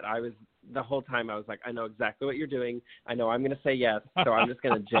 But the whole time I was like, I know exactly what you're doing. I know I'm going to say yes, so I'm just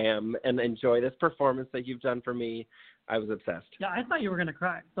going to jam and enjoy this performance that you've done for me. I was obsessed. Yeah, I thought you were going to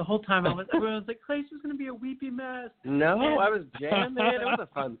cry. The whole time everyone was like, Clace is going to be a weepy mess. No, I was jamming. It was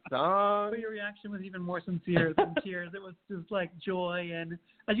a fun song. But your reaction was even more sincere than tears. It was just like joy. And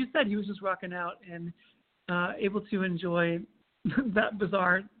as you said, he was just rocking out and able to enjoy that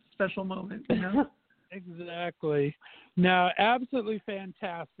bizarre, special moment, you know? Exactly. No, absolutely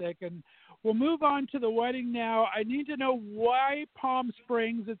fantastic. And we'll move on to the wedding now. I need to know why Palm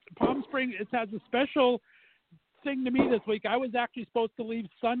Springs. It has a special thing to me this week. I was actually supposed to leave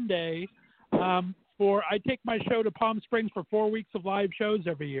Sunday I take my show to Palm Springs for 4 weeks of live shows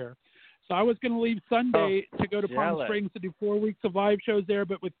every year. So I was going to leave Sunday to go to Palm Springs to do 4 weeks of live shows there,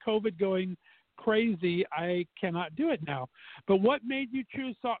 but with COVID going crazy, I cannot do it now. But what made you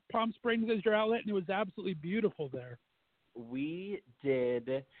choose Palm Springs as your outlet? And it was absolutely beautiful there. We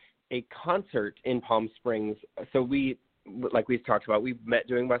did a concert in Palm Springs. So we, like we've talked about, we met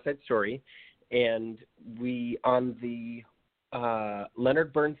doing West Side Story, and we, on the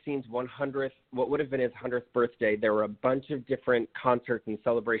Leonard Bernstein's 100th, what would have been his 100th birthday, there were a bunch of different concerts and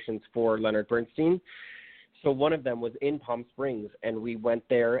celebrations for Leonard Bernstein. So one of them was in Palm Springs, and we went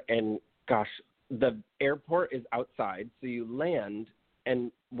there, and gosh, the airport is outside, so you land, and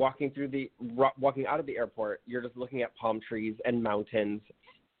walking out of the airport, you're just looking at palm trees and mountains,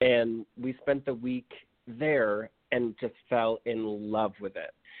 and we spent the week there and just fell in love with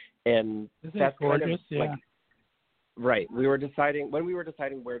it. And that's gorgeous? Kind of yeah. like, right. When we were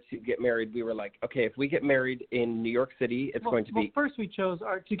deciding where to get married, we were like, okay, if we get married in New York City, it's going to be. Well, first we chose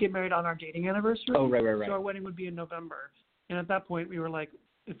to get married on our dating anniversary. Oh, right. So our wedding would be in November, and at that point we were like,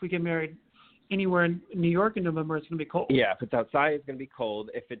 if we get married anywhere in New York in November, it's going to be cold. Yeah, if it's outside, it's going to be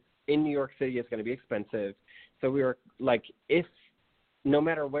cold. If it's in New York City, it's going to be expensive. So we were like, no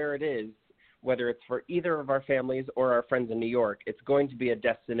matter where it is, whether it's for either of our families or our friends in New York, it's going to be a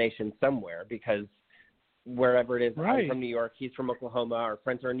destination somewhere, because wherever it is, right. I'm from New York, he's from Oklahoma, our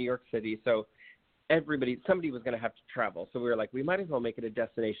friends are in New York City. So somebody was going to have to travel. So we were like, we might as well make it a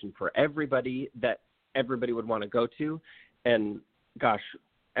destination for everybody that everybody would want to go to. And gosh,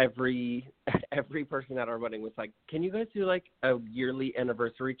 every person at our wedding was like, can you guys do like a yearly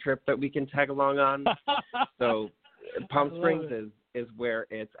anniversary trip that we can tag along on? So Palm Springs is where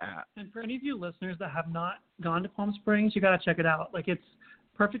it's at. And for any of you listeners that have not gone to Palm Springs, you got to check it out. Like, it's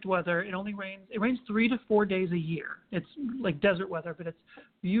perfect weather. It only rains. It rains 3 to 4 days a year. It's like desert weather, but it's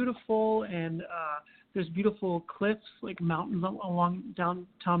beautiful, and there's beautiful cliffs, like mountains along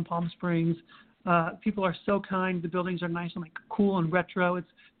downtown Palm Springs. People are so kind. The buildings are nice and like cool and retro. It's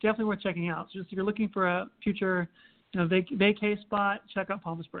definitely worth checking out. So just if you're looking for a future, vacay spot, check out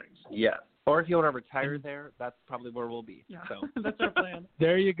Palm Springs. Yes. Or if you want to retire there, that's probably where we'll be. Yeah, so. That's our plan.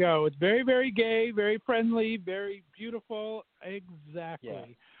 There you go. It's very, very gay, very friendly, very beautiful. Exactly. Yeah.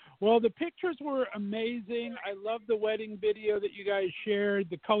 Well, the pictures were amazing. I love the wedding video that you guys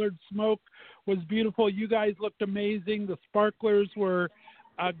shared. The colored smoke was beautiful. You guys looked amazing. The sparklers were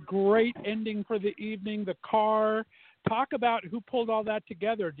a great ending for the evening. The car. Talk about who pulled all that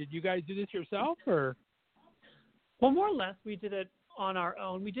together. Did you guys do this yourself, or? Well, more or less, we did it on our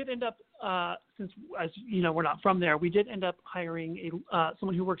own. We did end up, since, as you know, we're not from there, we did end up hiring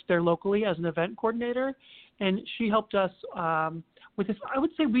someone who works there locally as an event coordinator, and she helped us with this. I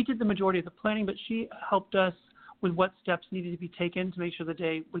would say we did the majority of the planning, but she helped us with what steps needed to be taken to make sure the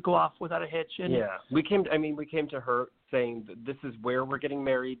day would go off without a hitch. And we came to her saying that this is where we're getting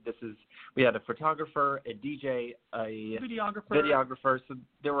married. We had a photographer, a DJ, a videographer. So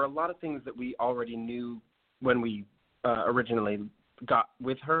there were a lot of things that we already knew when we originally got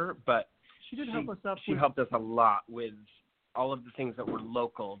with her, but she helped us a lot with all of the things that were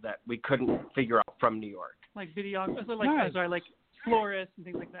local that we couldn't figure out from New York. Like videographers, like florists and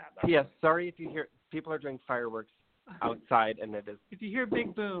things like that. Yes, sorry if you hear people are doing fireworks outside, and it is. If you hear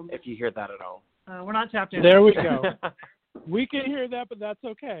big boom. If you hear that at all. We're not tapped in. There we go. We can hear that, but that's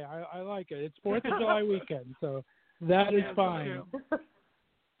okay. I like it. It's 4th of July weekend, so that is fine.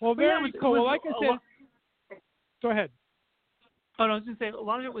 Well, very cool. Well, like I said, go ahead. Oh, no, I was going to say, a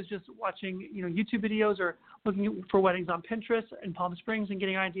lot of it was just watching, YouTube videos or looking for weddings on Pinterest in Palm Springs and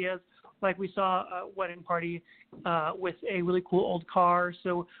getting ideas. Like we saw a wedding party with a really cool old car,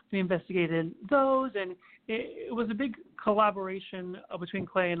 so we investigated those, and it was a big collaboration between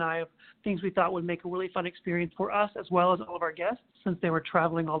Clay and I of things we thought would make a really fun experience for us as well as all of our guests. Since they were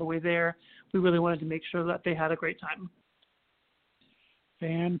traveling all the way there, we really wanted to make sure that they had a great time.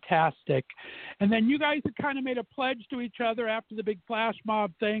 Fantastic. And then you guys had kind of made a pledge to each other after the big flash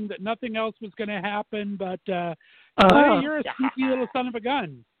mob thing that nothing else was going to happen, but Clay, you're a sneaky little son of a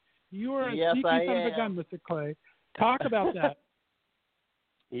gun. You are a sneaky son of a gun, Mr. Clay. Talk about that.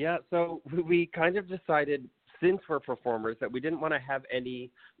 Yeah, so we kind of decided, since we're performers, that we didn't want to have any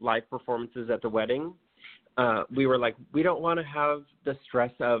live performances at the wedding. We were like, we don't want to have the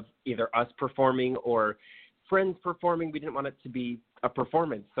stress of either us performing or friends performing. We didn't want it to be a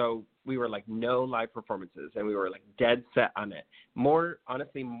performance. So we were like, no live performances. And we were like dead set on it. More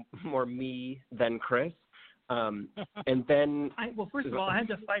me than Chris. And then... first of all, I had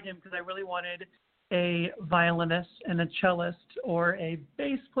to fight him because I really wanted a violinist and a cellist or a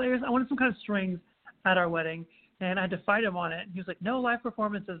bass player. I wanted some kind of strings at our wedding. And I had to fight him on it. And he was like, no live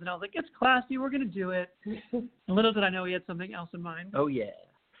performances. And I was like, it's classy. We're going to do it. And little did I know he had something else in mind. Oh, yeah.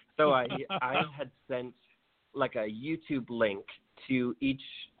 So I had sent like a YouTube link to each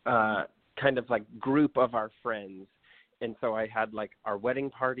kind of like group of our friends. And so I had like our wedding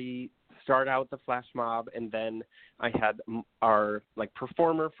party start out the flash mob, and then I had our like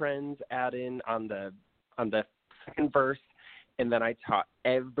performer friends add in on the second verse, and then I taught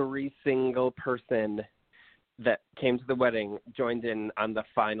every single person that came to the wedding joined in on the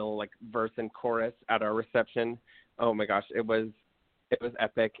final like verse and chorus at our reception. Oh my gosh, it was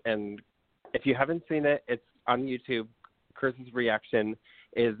epic. And if you haven't seen it, it's on YouTube. Chris's reaction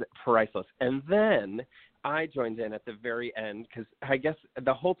is priceless. And then I joined in at the very end because I guess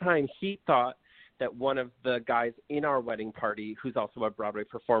the whole time he thought that one of the guys in our wedding party, who's also a Broadway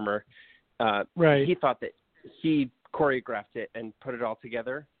performer, he thought that he choreographed it and put it all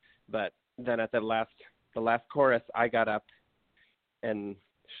together. But then at the last chorus, I got up and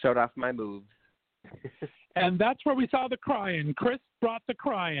showed off my moves. And that's where we saw the crying. Chris brought the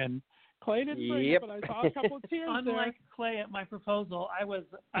crying. Clay didn't bring it, but I saw a couple of tears. Unlike Clay at my proposal, I was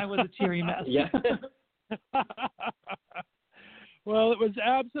a teary mess. Yeah. Well, it was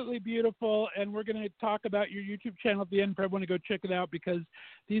absolutely beautiful, and we're going to talk about your YouTube channel at the end for everyone to go check it out because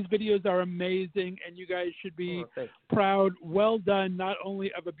these videos are amazing, and you guys should be proud. Well done, not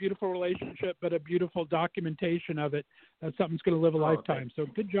only of a beautiful relationship, but a beautiful documentation of it. That's something that's going to live a lifetime. So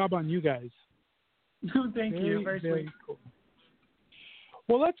good job on you guys. Thank you. Very sweet. Cool.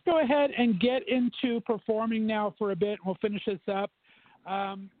 Well, let's go ahead and get into performing now for a bit, and we'll finish this up.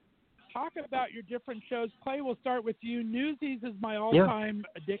 Talk about your different shows. Clay, we'll start with you. Newsies is my all-time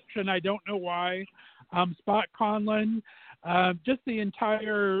addiction. I don't know why. Spot Conlon, I'm just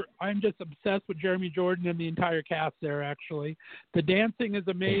obsessed with Jeremy Jordan and the entire cast there, actually. The dancing is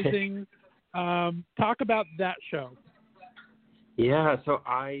amazing. Talk about that show. Yeah, so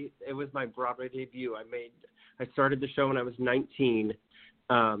it was my Broadway debut. I started the show when I was 19,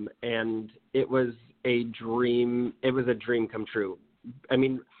 and it was a dream. It was a dream come true. I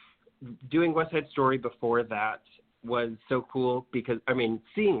mean, doing West Side Story before that was so cool because,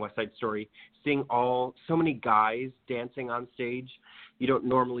 seeing West Side Story, seeing so many guys dancing on stage, you don't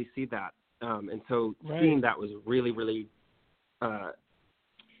normally see that. And so seeing that was really, really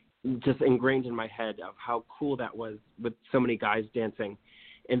just ingrained in my head of how cool that was with so many guys dancing.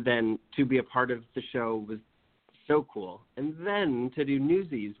 And then to be a part of the show was so cool. And then to do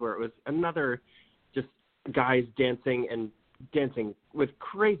Newsies, where it was another just guys dancing with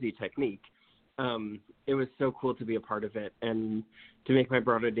crazy technique. It was so cool to be a part of it, and to make my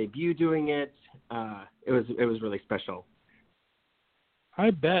Broadway debut doing it, it was really special.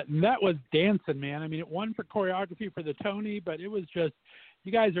 I bet. And that was dancing, man. I mean, it won for choreography for the Tony, but it was just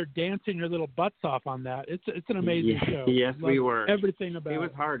you guys are dancing your little butts off on that. It's an amazing show. Yes, we were. Everything about it. It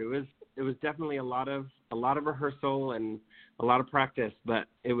was hard. It was definitely a lot of rehearsal and a lot of practice, but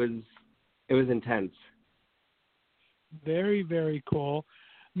it was intense. Very, very cool.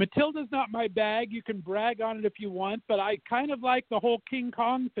 Matilda's not my bag. You can brag on it if you want, but I kind of like the whole King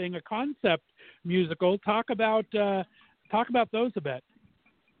Kong thing, a concept musical. Talk about those a bit.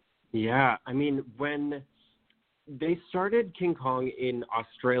 Yeah, I mean, when they started King Kong in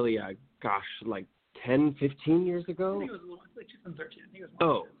Australia, gosh, like 10, 15 years ago? I think it was like 2013. I think it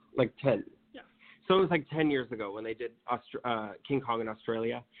was 10. Yeah. So it was like 10 years ago when they did King Kong in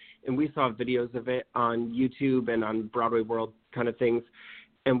Australia, and we saw videos of it on YouTube and on Broadway World kind of things,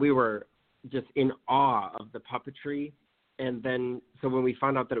 and we were just in awe of the puppetry. And then, so when we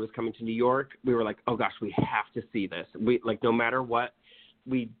found out that it was coming to New York, we were like, oh gosh, we have to see this. We like, no matter what,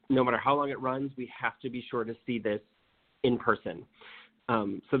 no matter how long it runs, we have to be sure to see this in person.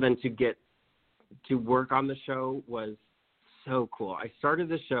 So then to get to work on the show was so cool. I started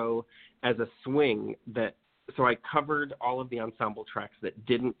the show as a swing so I covered all of the ensemble tracks that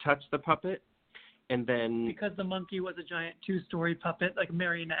didn't touch the puppet. And then because the monkey was a giant 2-story puppet, like a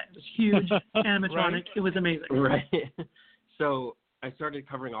marionette, it was huge, animatronic. Right. It was amazing. Right. So I started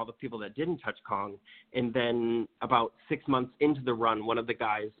covering all the people that didn't touch Kong, and then about 6 months into the run, one of the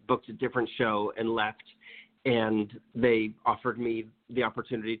guys booked a different show and left, and they offered me the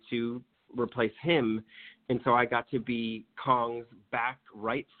opportunity to replace him, and so I got to be Kong's back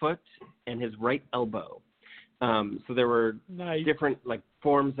right foot and his right elbow. So there were different like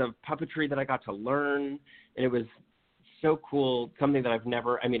forms of puppetry that I got to learn, and it was so cool, something that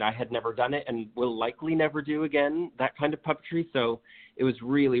I had never done it and will likely never do again, that kind of puppetry. So it was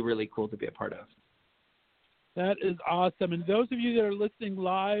really, really cool to be a part of. That is awesome. And those of you that are listening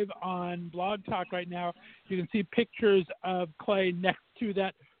live on Blog Talk right now, you can see pictures of Clay next to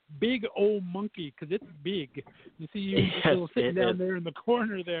that big old monkey, because it's big. You see you sitting down there in the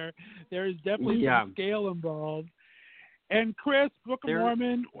corner there. There is definitely some scale involved. And Chris, Book of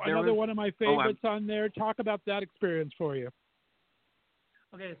Mormon, another one of my favorites on there. Talk about that experience for you.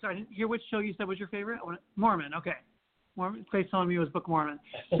 Okay, sorry, I didn't hear which show you said was your favorite. Mormon, okay. Clay's telling me it was Book of Mormon.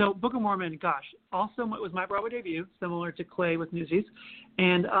 So Book of Mormon, gosh, also it was my Broadway debut, similar to Clay with Newsies.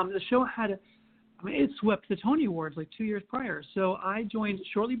 And the show it swept the Tony Awards like 2 years prior. So I joined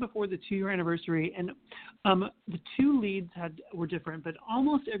shortly before the 2-year anniversary, and the two leads were different, but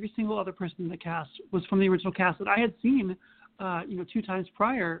almost every single other person in the cast was from the original cast that I had seen, 2 times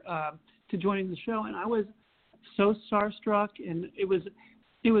prior to joining the show, and I was so starstruck, and it was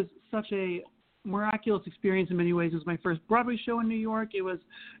such a miraculous experience in many ways. It was my first Broadway show in New York. It was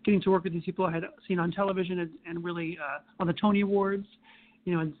getting to work with these people I had seen on television and really on the Tony Awards.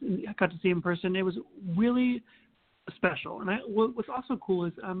 And I got to see in person. It was really special. And what's also cool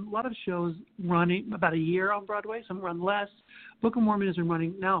is a lot of shows run about a year on Broadway. Some run less. Book of Mormon has been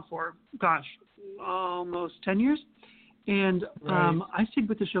running now for, almost 10 years. And I stayed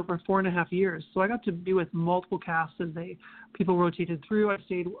with the show for 4.5 years. So I got to be with multiple casts as people rotated through. I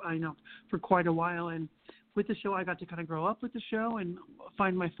stayed, for quite a while. And with the show, I got to kind of grow up with the show and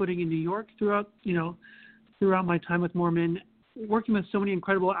find my footing in New York throughout my time with Mormon, working with so many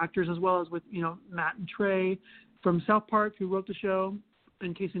incredible actors, as well as with, Matt and Trey from South Park, who wrote the show,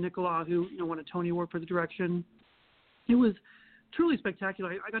 and Casey Nicola, who won a Tony Award for the direction. It was truly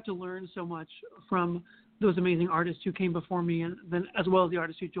spectacular. I got to learn so much from those amazing artists who came before me, and then as well as the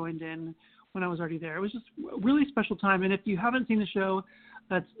artists who joined in when I was already there. It was just a really special time. And if you haven't seen the show,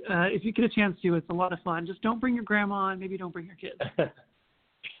 if you get a chance to, it's a lot of fun. Just don't bring your grandma, and maybe don't bring your kids.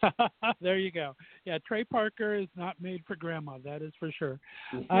 There you go. Yeah, Trey Parker is not made for grandma. That is for sure.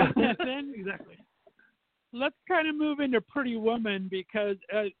 Then exactly. Let's kind of move into Pretty Woman, because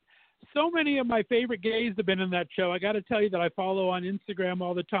so many of my favorite gays have been in that show. I got to tell you that I follow on Instagram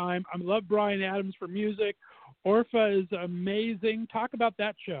all the time. I love Bryan Adams for music. Orpha is amazing. Talk about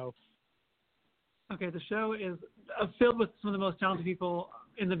that show. Okay, the show is filled with some of the most talented people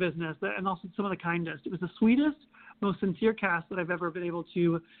in the business, and also some of the kindest. It was the sweetest, most sincere cast that I've ever been able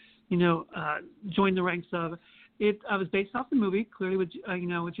to, join the ranks of. It was based off the movie, clearly with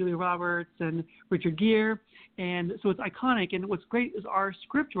Julia Roberts and Richard Gere, and so it's iconic. And what's great is our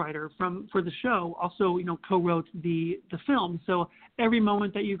script writer for the show also, co-wrote the film. So every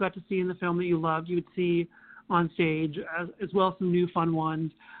moment that you got to see in the film that you loved, you would see on stage, as well as some new fun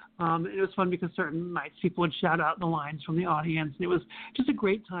ones. It was fun because certain nights people would shout out the lines from the audience, and it was just a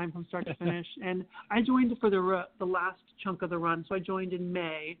great time from start to finish. And I joined for the last chunk of the run, so I joined in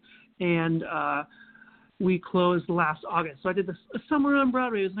May, and we closed last August. So I did a summer on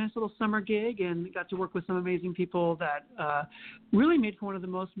Broadway. It was a nice little summer gig and got to work with some amazing people that really made for one of the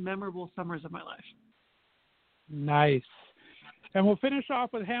most memorable summers of my life. Nice. And we'll finish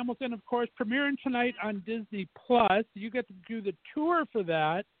off with Hamilton, of course, premiering tonight on Disney Plus. You get to do the tour for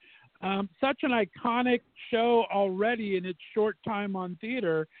that. Such an iconic show already in its short time on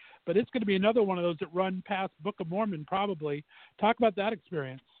theater, but it's going to be another one of those that run past Book of Mormon probably. Talk about that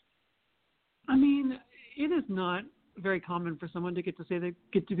experience. I mean, it is not very common for someone to get to say they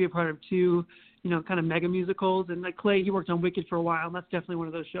get to be a part of two, kind of mega musicals. And like Clay, he worked on Wicked for a while, and that's definitely one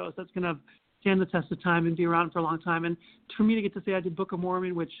of those shows that's going to stand the test of time and be around for a long time. And for me to get to say I did Book of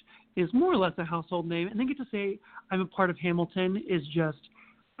Mormon, which is more or less a household name, and then get to say I'm a part of Hamilton is just,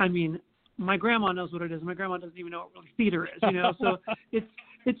 I mean, my grandma knows what it is. My grandma doesn't even know what really theater is, So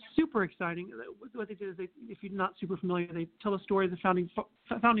it's super exciting. What they do is, if you're not super familiar, they tell a story of the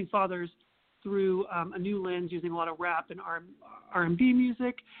founding fathers through a new lens, using a lot of rap and R&B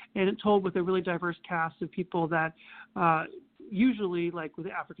music, and it's told with a really diverse cast of people that usually, like with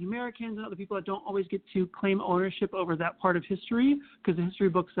the African Americans and other people that don't always get to claim ownership over that part of history, because the history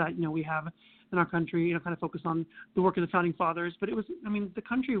books that we have in our country, kind of focus on the work of the founding fathers. But it was, the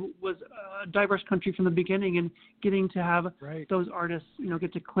country was a diverse country from the beginning, and getting to have those artists,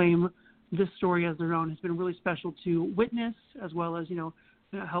 get to claim this story as their own has been really special to witness, as well as,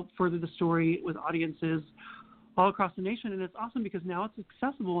 help further the story with audiences all across the nation. And it's awesome because now it's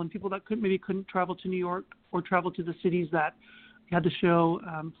accessible, and people that couldn't travel to New York or travel to the cities that had the show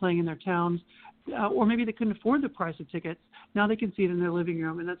playing in their towns, or maybe they couldn't afford the price of tickets. Now they can see it in their living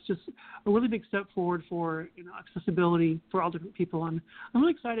room, and that's just a really big step forward for accessibility for all different people. And I'm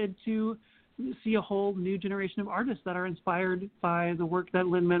really excited to see a whole new generation of artists that are inspired by the work that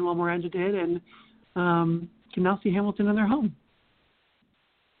Lin-Manuel Miranda did, and can now see Hamilton in their home.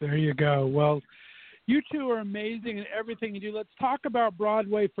 There you go. Well, you two are amazing in everything you do. Let's talk about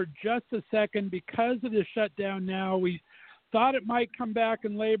Broadway for just a second. Because of the shutdown now, we thought it might come back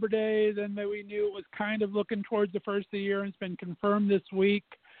in Labor Day. Then we knew it was kind of looking towards the first of the year, and it's been confirmed this week.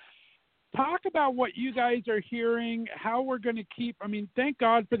 Talk about what you guys are hearing, how we're going to keep – thank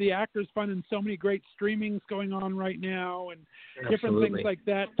God for the Actors Fund and so many great streamings going on right now and different things like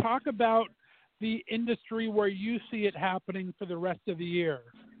that. Talk about the industry where you see it happening for the rest of the year.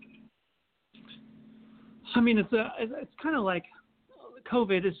 It's kind of like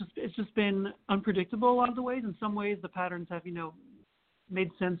COVID. It's just been unpredictable a lot of the ways. In some ways, the patterns have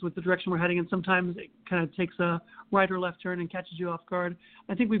made sense with the direction we're heading, and sometimes it kind of takes a right or left turn and catches you off guard.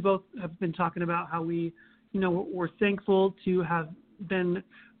 I think we both have been talking about how we, we're thankful to have been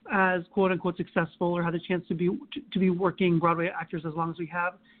as quote unquote successful, or had the chance to be working Broadway actors as long as we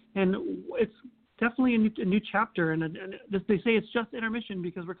have, and it's definitely a new chapter. And they say it's just intermission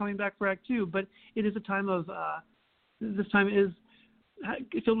because we're coming back for Act 2, but it is a time of this time is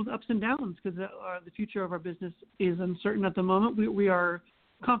filled with ups and downs, because the future of our business is uncertain at the moment. We are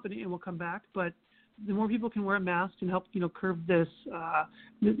confident it will come back, but the more people can wear a mask and help curb this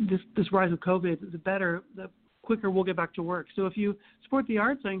rise of COVID, the better, the quicker we'll get back to work. So if you support the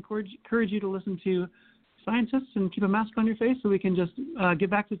arts, I encourage you to listen to scientists and keep a mask on your face, so we can just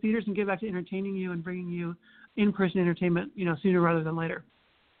get back to theaters and get back to entertaining you and bringing you in-person entertainment sooner rather than later.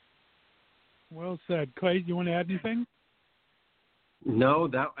 Well said. Clay, do you want to add anything? No,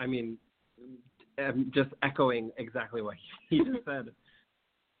 I'm just echoing exactly what he just said.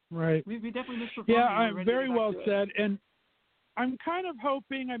 Right. We definitely missed performing. Yeah, I'm very well said. And I'm kind of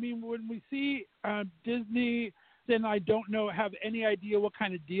hoping, when we see Disney, then I don't have any idea what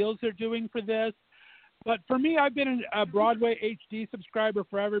kind of deals they're doing for this. But for me, I've been a Broadway HD subscriber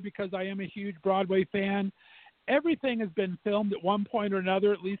forever because I am a huge Broadway fan. Everything has been filmed at one point or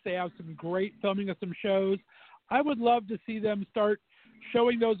another. At least they have some great filming of some shows. I would love to see them start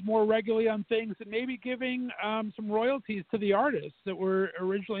showing those more regularly on things, and maybe giving some royalties to the artists that were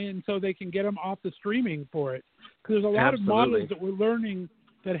originally in, so they can get them off the streaming for it. Because there's a lot of models that we're learning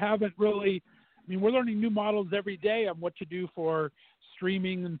that haven't really – we're learning new models every day on what to do for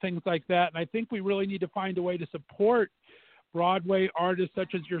streaming and things like that. And I think we really need to find a way to support Broadway artists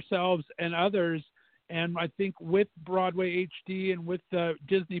such as yourselves and others. And I think with Broadway HD and with the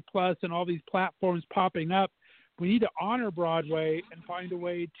Disney Plus and all these platforms popping up, we need to honor Broadway and find a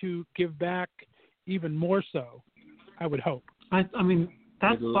way to give back even more so, I would hope. That's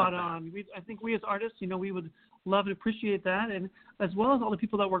spot on. I think we as artists, we would love and appreciate that, and as well as all the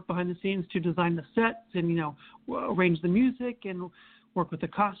people that work behind the scenes to design the sets and, arrange the music and work with the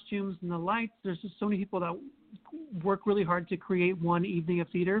costumes and the lights. There's just so many people that work really hard to create one evening of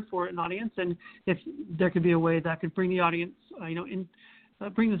theater for an audience, and if there could be a way that could bring the audience,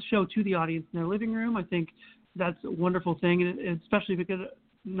 bring the show to the audience in their living room. I think that's a wonderful thing, and especially if it could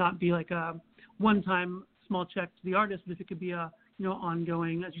not be like a one-time small check to the artist, but if it could be a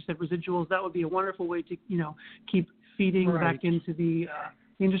ongoing, as you said, residuals, that would be a wonderful way to keep feeding back into the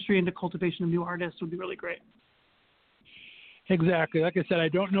industry, into cultivation of new artists would be really great. Exactly. Like I said, I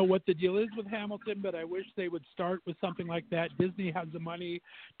don't know what the deal is with Hamilton, but I wish they would start with something like that. Disney has the money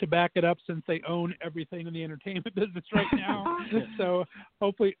to back it up since they own everything in the entertainment business right now. So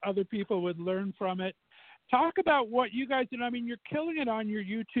hopefully other people would learn from it. Talk about what you guys do. I mean, you're killing it on your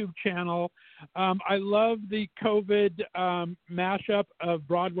YouTube channel. I love the COVID mashup of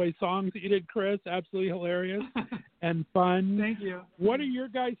Broadway songs that you did, Chris. Absolutely hilarious and fun. Thank you. What are your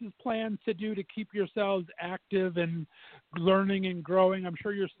guys' plans to do to keep yourselves active and learning and growing? I'm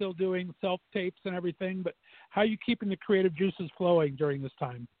sure you're still doing self-tapes and everything, but how are you keeping the creative juices flowing during this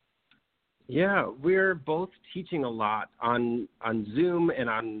time? Yeah, we're both teaching a lot on Zoom and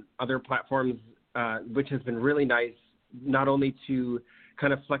on other platforms, which has been really nice, not only to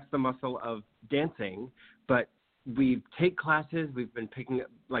kind of flex the muscle of dancing, but we take classes. We've been picking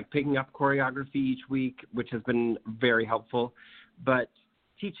up choreography each week, which has been very helpful. But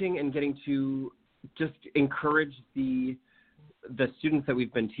teaching and getting to just encourage the students that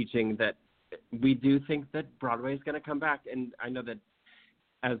we've been teaching that we do think that Broadway is going to come back. And I know that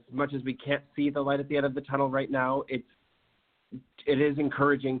as much as we can't see the light at the end of the tunnel right now, it is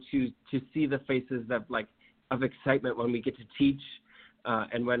encouraging to see the faces of excitement when we get to teach,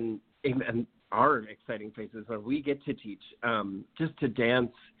 and our exciting faces when we get to teach. Just to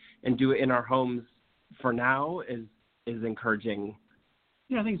dance and do it in our homes for now is encouraging.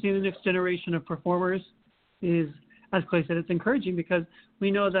 Yeah, I think seeing the next generation of performers is, as Clay said, it's encouraging because we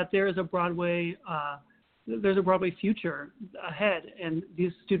know that there is a Broadway future ahead, and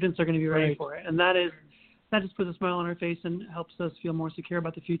these students are going to be ready for it, and that just puts a smile on our face and helps us feel more secure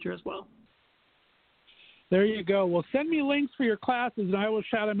about the future as well. There you go. Well, send me links for your classes, and I will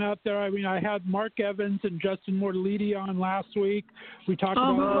shout them out there. I mean, I had Mark Evans and Justin Mortalidi on last week. We talked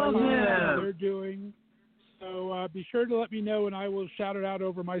about what they're doing. So be sure to let me know, and I will shout it out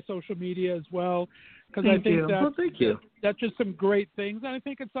over my social media as well. Because I think that's just some great things. And I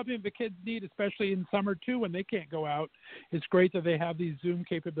think it's something the kids need, especially in summer, too, when they can't go out. It's great that they have these Zoom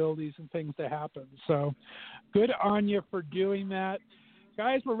capabilities and things to happen. So good on you for doing that.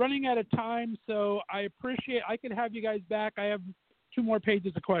 Guys, we're running out of time, so I could have you guys back. I have 2 more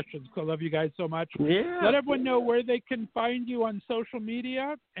pages of questions, because I love you guys so much. Yeah. Let everyone know where they can find you on social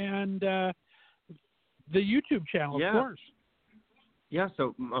media and the YouTube channel, of course. Yeah,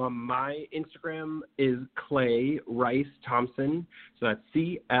 so my Instagram is Clay Rice-Thomson. So that's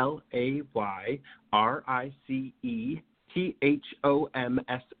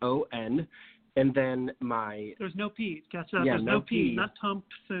ClayRiceThomson. And then there's no P. Gotcha. Yeah, there's no P. Not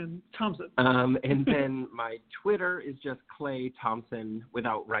Thompson. And then my Twitter is just Clay Thompson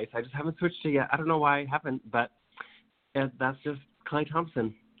without Rice. I just haven't switched it yet. I don't know why I haven't, but that's just Clay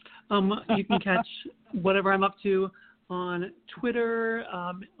Thompson. You can catch whatever I'm up to on Twitter,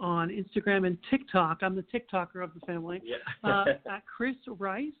 on Instagram, and TikTok. I'm the TikToker of the family. Yeah. At Chris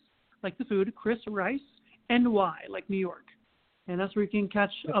Rice, like the food, Chris Rice, NY, like New York. And that's where you can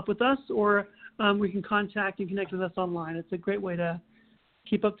catch up with us, or we can contact and connect with us online. It's a great way to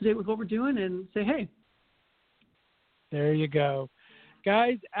keep up to date with what we're doing and say hey. There you go.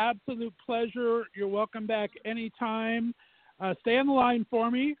 Guys, absolute pleasure. You're welcome back anytime. Stay on the line for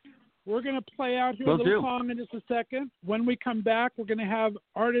me. We're going to play out here a little song in just a second. When we come back, we're going to have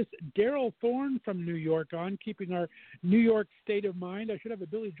artist Darrell Thorne from New York on, keeping our New York state of mind. I should have a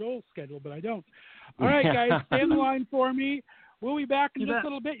Billy Joel schedule, but I don't. All right, guys, stay on the line for me. We'll be back in just a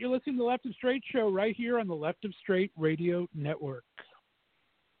little bit. You're listening to the Left of Str8 show right here on the Left of Str8 Radio Network.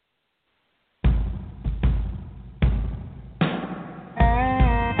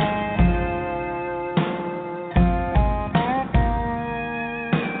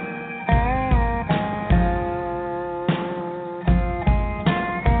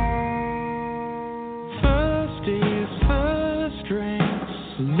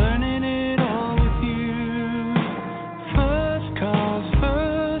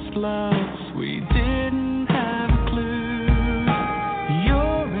 We didn't have a clue.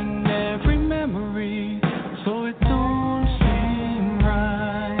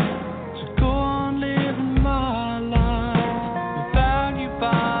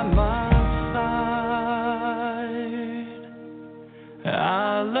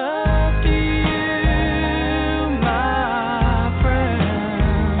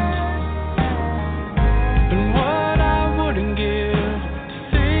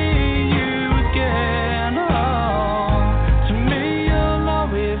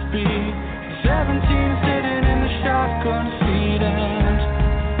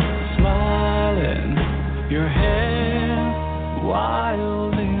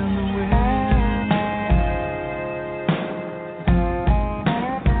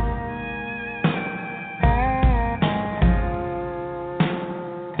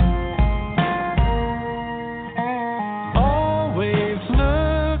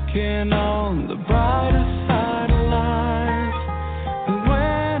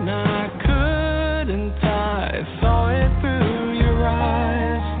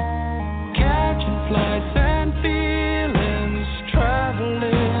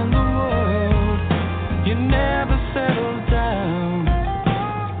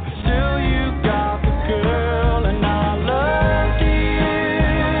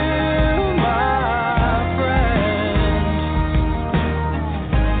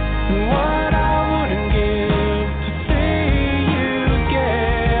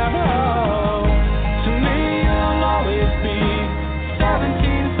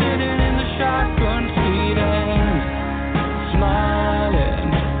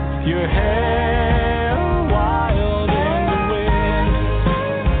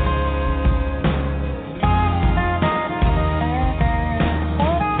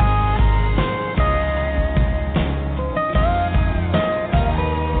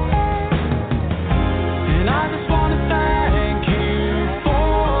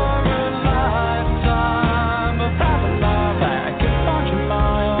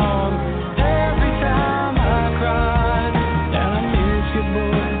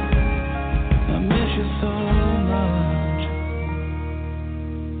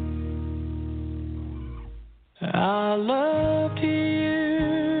 I love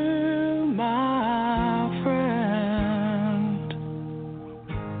you, my friend.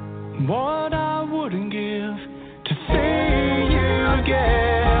 What I wouldn't give to see you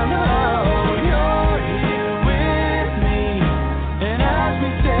again. Oh, you're here with me, and as we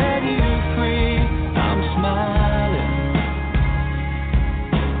set you free, I'm smiling.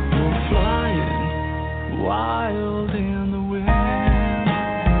 We're flying wild in the wind.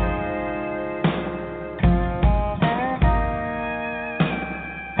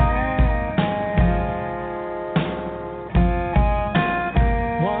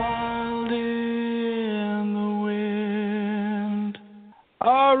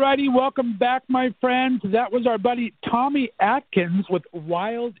 Alrighty, welcome back, my friends. That was our buddy Tommy Atkins with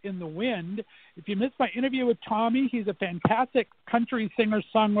Wild in the Wind. If you missed my interview with Tommy, he's a fantastic country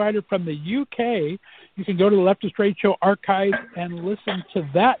singer-songwriter from the UK. You can go to the Left of Str8 Show archive and listen to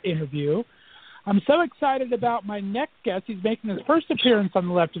that interview. I'm so excited about my next guest. He's making his first appearance on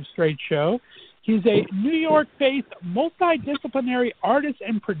the Left of Str8 Show. He's a New York-based multidisciplinary artist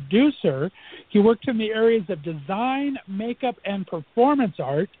and producer. He works in the areas of design, makeup, and performance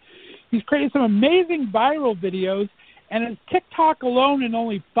art. He's created some amazing viral videos, and his TikTok alone in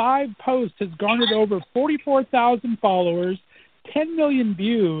only 5 posts has garnered over 44,000 followers, 10 million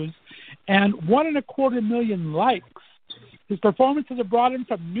views, and 1.25 million likes. His performances have brought him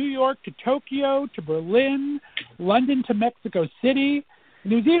from New York to Tokyo to Berlin, London to Mexico City,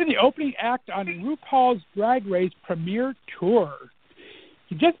 and he was even the opening act on RuPaul's Drag Race premiere tour.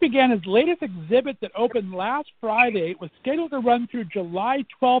 He just began his latest exhibit that opened last Friday. It was scheduled to run through July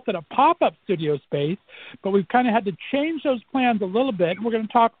 12th at a pop-up studio space, but we've kind of had to change those plans a little bit, and we're going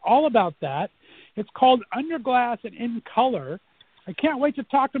to talk all about that. It's called Under Glass and In Color. I can't wait to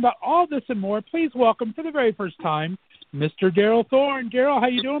talk about all this and more. Please welcome, for the very first time, Mr. Darrell Thorne. Darrell, how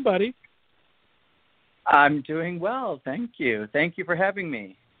you doing, buddy? I'm doing well, thank you. Thank you for having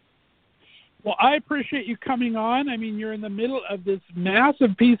me. Well, I appreciate you coming on. I mean, you're in the middle of this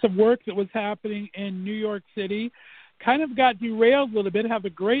massive piece of work that was happening in New York City. Kind of got derailed a little bit, have a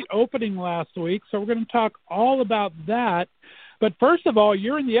great opening last week, so we're going to talk all about that. But first of all,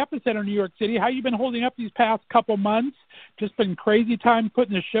 you're in the epicenter of New York City. How you been holding up these past couple months? Just been crazy time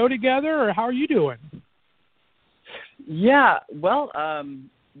putting the show together, or how are you doing? Yeah, well,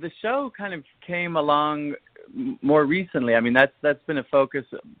 the show kind of came along more recently. I mean, that's been a focus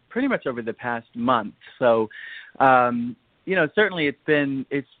pretty much over the past month. So, certainly it's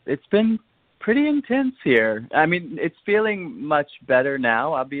been pretty intense here. I mean, it's feeling much better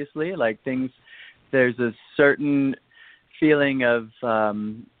now. Obviously, like there's a certain feeling of.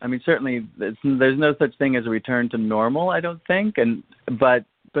 Certainly there's no such thing as a return to normal, I don't think. But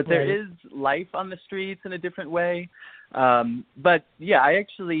there is life on the streets in a different way. But yeah, I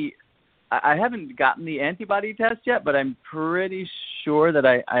haven't gotten the antibody test yet, but I'm pretty sure that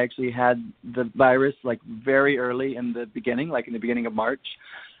I actually had the virus like very early in the beginning, like in the beginning of March.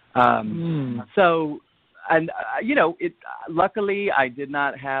 So, and luckily I did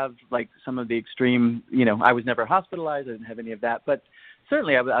not have like some of the extreme, I was never hospitalized. I didn't have any of that, but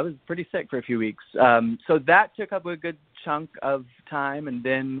certainly I was pretty sick for a few weeks. So that took up a good chunk of time. And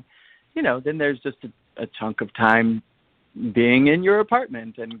then, then there's just a chunk of time being in your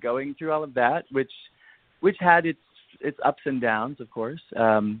apartment and going through all of that, which had its ups and downs, of course.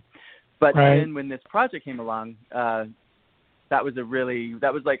 But then when this project came along, that was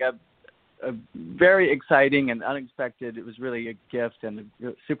like a very exciting and unexpected. It was really a gift and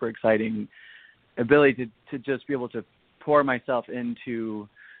a super exciting ability to just be able to pour myself into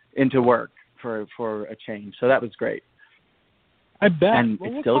work for a change. So that was great. I bet. And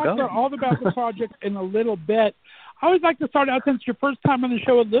we'll still talk going. all about the project in a little bit. I always like to start out, since your first time on the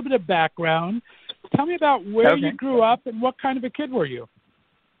show, a little bit of background. Tell me about where you grew up and what kind of a kid were you?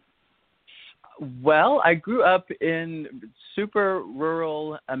 Well, I grew up in super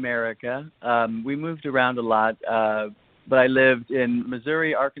rural America. We moved around a lot, but I lived in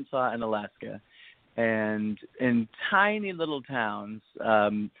Missouri, Arkansas, and Alaska, and in tiny little towns.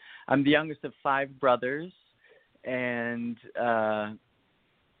 I'm the youngest of 5 brothers, and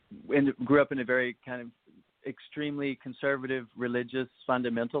grew up in a very kind of extremely conservative, religious,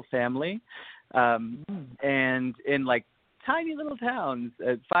 fundamental family, and in like tiny little towns.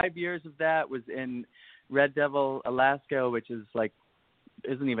 5 years of that was in Red Devil, Alaska, which is like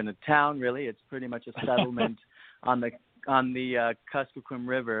isn't even a town really. It's pretty much a settlement on the Kuskokwim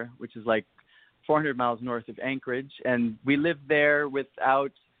River, which is like 400 miles north of Anchorage, and we lived there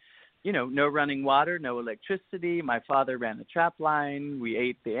without no running water, no electricity. My father ran a trap line. We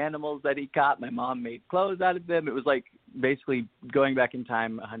ate the animals that he caught. My mom made clothes out of them. It was like basically going back in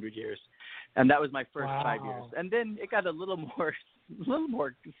time 100 years. And that was my first Wow. 5 years. And then it got a little more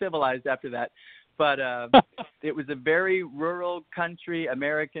civilized after that. But it was a very rural country,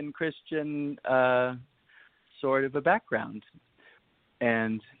 American Christian sort of a background.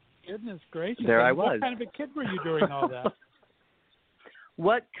 And goodness gracious. there I was. What kind of a kid were you during all that?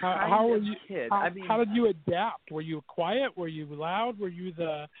 What kind how of were you, kid? How did you adapt? Were you quiet? Were you loud? Were you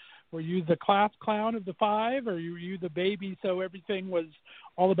the class clown of the five, or were you the baby so everything was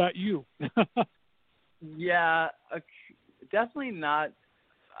all about you? Yeah, definitely not.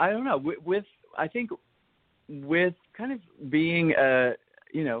 I don't know. I think with kind of being a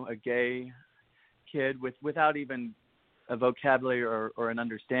gay kid without even a vocabulary or an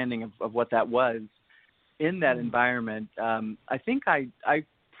understanding of what that was in that environment, I think I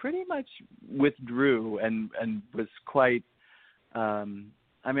pretty much withdrew and was quite. By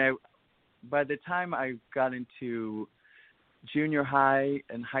the time I got into junior high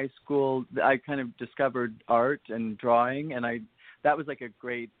and high school, I kind of discovered art and drawing, and that was like a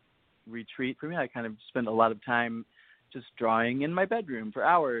great retreat for me. I kind of spent a lot of time just drawing in my bedroom for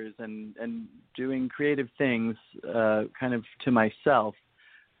hours and doing creative things kind of to myself,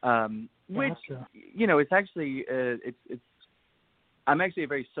 which, Gotcha. It's actually, I'm actually a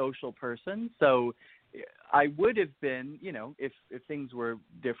very social person. So I would have been, if things were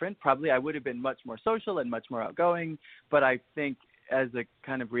different, probably I would have been much more social and much more outgoing. But I think as a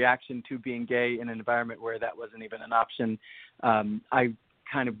kind of reaction to being gay in an environment where that wasn't even an option, I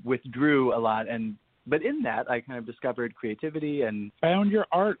kind of withdrew a lot. But in that, I kind of discovered creativity and found your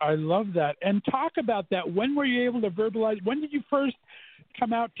art. I love that. And talk about that. When were you able to verbalize? When did you first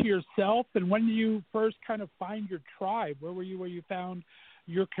come out to yourself, and when did you first kind of find your tribe? Where were you where you found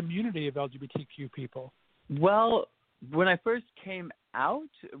your community of LGBTQ people? Well, when I first came out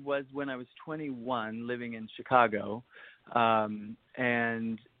was when I was 21, living in Chicago, and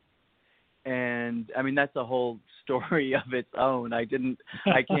I mean that's a whole story of its own. I came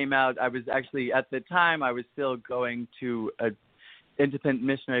out. I was actually at the time I was still going to a independent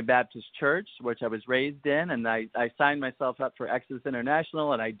missionary Baptist church, which I was raised in, and I signed myself up for Exodus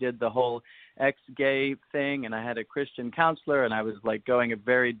International, and I did the whole ex-gay thing, and I had a Christian counselor, and I was like going a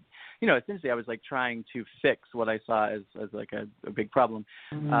very, essentially I was like trying to fix what I saw as like a big problem,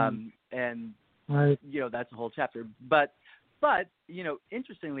 and right. That's a whole chapter. But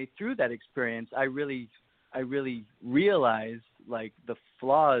interestingly, through that experience, I really realized like the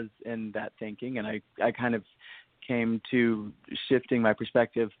flaws in that thinking, and I kind of came to shifting my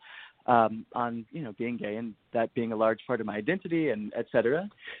perspective on being gay and that being a large part of my identity and et cetera.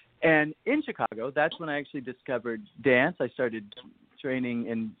 And in Chicago, that's when I actually discovered dance. I started training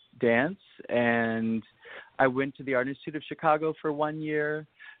in dance, and I went to the Art Institute of Chicago for 1 year.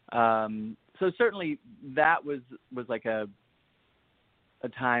 So certainly that was like a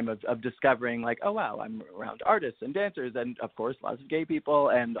time of discovering like, oh wow, I'm around artists and dancers and of course lots of gay people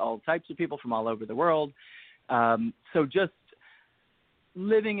and all types of people from all over the world. So just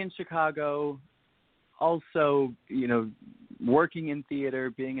living in Chicago, also, working in theater,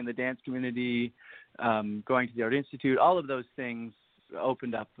 being in the dance community, going to the Art Institute, all of those things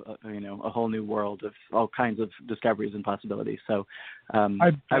opened up, a whole new world of all kinds of discoveries and possibilities. So I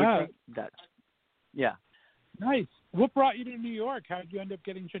would think that, yeah. Nice. What brought you to New York? How did you end up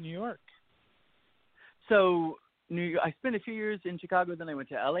getting to New York? So I spent a few years in Chicago, then I went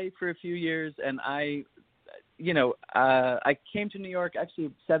to LA for a few years, and I came to New York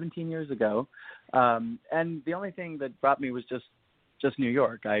actually 17 years ago, and the only thing that brought me was just New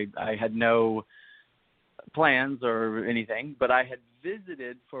York. I had no plans or anything, but I had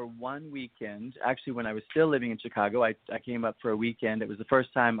visited for one weekend. Actually, when I was still living in Chicago, I came up for a weekend. It was the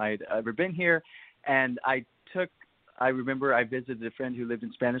first time I'd ever been here, and I remember I visited a friend who lived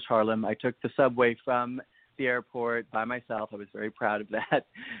in Spanish Harlem. I took the subway from the airport by myself. I was very proud of that.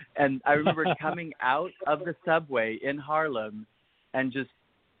 And I remember coming out of the subway in Harlem and just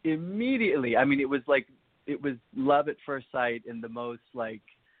immediately, I mean, it was love at first sight in the most like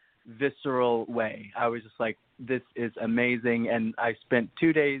visceral way. I was just like, this is amazing. And I spent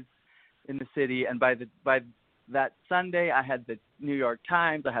 2 days in the city. And by that Sunday, I had the New York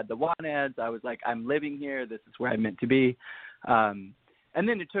Times, I had the want ads. I was like, I'm living here. This is where I'm meant to be. And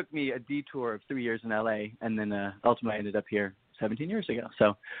then it took me a detour of 3 years in LA, and then ultimately I ended up here 17 years ago.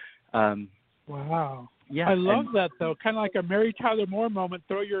 So, wow. Yeah. I love that, though. Kind of like a Mary Tyler Moore moment.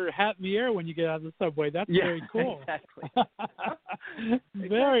 Throw your hat in the air when you get out of the subway. That's very cool. Exactly.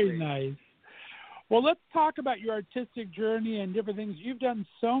 Very nice. Well, let's talk about your artistic journey and different things. You've done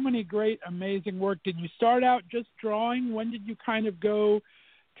so many great, amazing work. Did you start out just drawing? When did you kind of go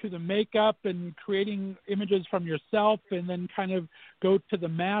to the makeup and creating images from yourself and then kind of go to the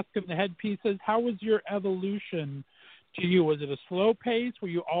mask and the headpieces? How was your evolution to you? Was it a slow pace? Were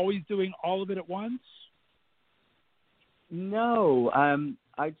you always doing all of it at once? No,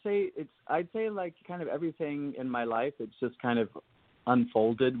 I'd say like kind of everything in my life, it's just kind of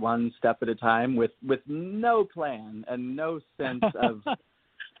unfolded one step at a time with no plan and no sense of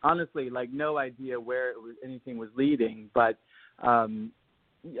honestly, like no idea where anything was leading. But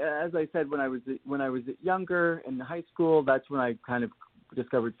as I said, when I was younger in high school, that's when I kind of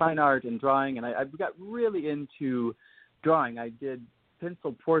discovered fine art and drawing, and I got really into drawing. I did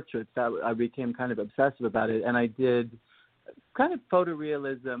pencil portraits. I became kind of obsessive about it, and I did kind of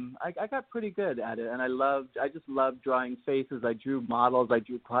photorealism. I got pretty good at it, and I just loved drawing faces. I drew models. I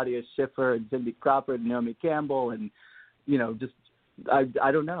drew Claudia Schiffer and Cindy Crawford and Naomi Campbell, and just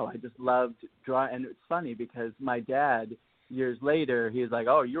I don't know. I just loved drawing, and it's funny because my dad, years later, he was like,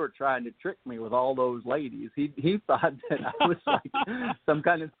 "Oh, you were trying to trick me with all those ladies." He thought that I was like some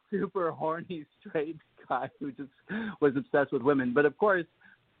kind of super horny straight guy who just was obsessed with women. But of course,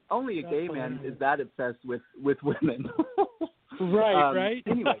 only a gay man is that obsessed with women. Right.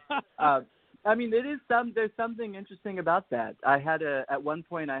 Anyway, I mean, there's something interesting about that. At one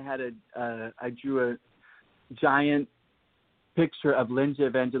point I drew a giant picture of Linda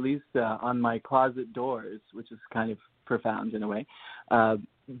Evangelista on my closet doors, which is kind of profound in a way.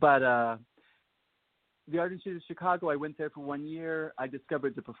 But the Art Institute of Chicago, I went there for 1 year. I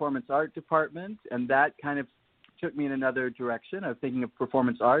discovered the performance art department, and that kind of took me in another direction. I was thinking of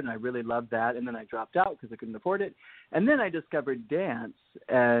performance art, and I really loved that. And then I dropped out because I couldn't afford it. And then I discovered dance,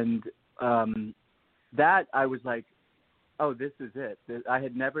 and that I was like, oh, this is it. I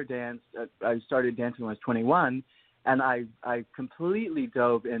had never danced. I started dancing when I was 21, and I completely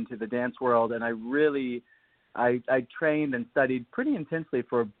dove into the dance world, and I trained and studied pretty intensely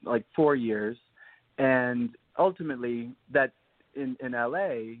for like 4 years. And ultimately, that in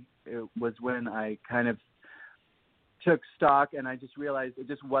LA, it was when I kind of took stock, and I just realized it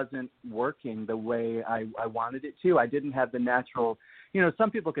just wasn't working the way I wanted it to. I didn't have the natural,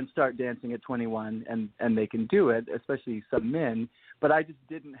 some people can start dancing at 21 and they can do it, especially some men, but I just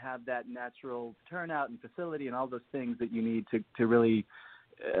didn't have that natural turnout and facility and all those things that you need to really,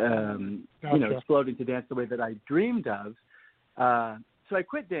 explode into dance the way that I dreamed of. So I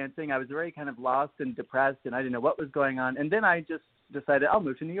quit dancing. I was very kind of lost and depressed, and I didn't know what was going on. And then I just decided I'll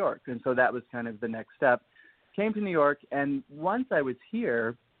move to New York. And so that was kind of the next step. Came to New York, and once I was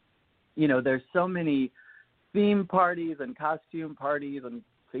here, there's so many theme parties and costume parties and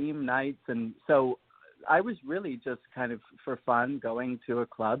theme nights. And so I was really just kind of for fun going to a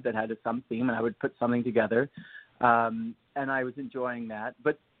club that had some theme, and I would put something together. And I was enjoying that.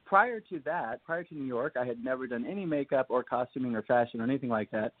 But prior to New York, I had never done any makeup or costuming or fashion or anything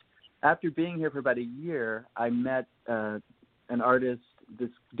like that. After being here for about a year, I met an artist. This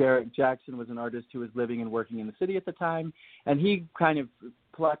Derek Jackson was an artist who was living and working in the city at the time, and he kind of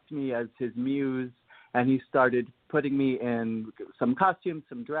plucked me as his muse, and he started putting me in some costumes,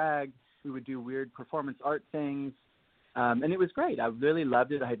 some drag. We would do weird performance art things, and it was great. I really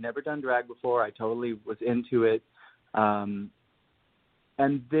loved it. I had never done drag before. I totally was into it. And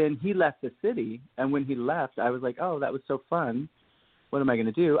then he left the city, and when he left, I was like, oh, that was so fun. What am I going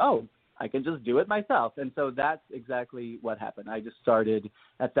to do? Oh, I can just do it myself. And so that's exactly what happened. I just started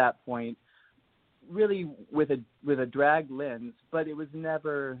at that point really with a drag lens, but it was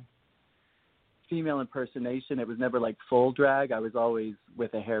never female impersonation. It was never like full drag. I was always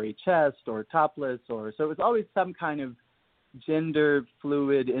with a hairy chest or topless, so it was always some kind of gender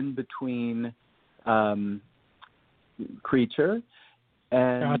fluid in between creature.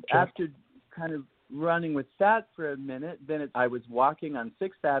 And Gotcha. after kind of running with that for a minute, then I was walking on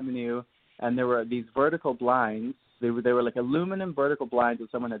 6th Avenue, and there were these vertical blinds. They were like aluminum vertical blinds that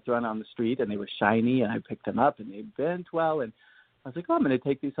someone had thrown on the street, and they were shiny, and I picked them up, and they bent well, and I was like, oh, I'm going to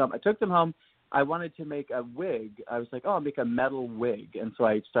take these home. I took them home. I wanted to make a wig. I was like, oh, I'll make a metal wig. And so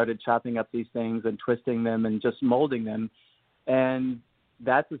I started chopping up these things and twisting them and just molding them, and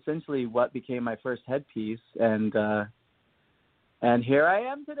that's essentially what became my first headpiece, and here I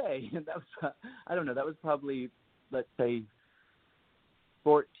am today. And that was, I don't know, that was probably, let's say,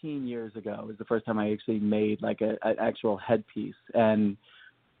 14 years ago was the first time I actually made like an actual headpiece. And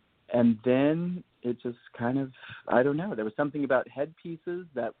then it just kind of, I don't know, there was something about headpieces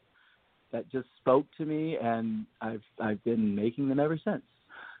that just spoke to me, and I've been making them ever since.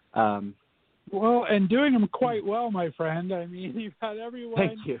 Well, and doing them quite well, my friend. I mean, you've had everyone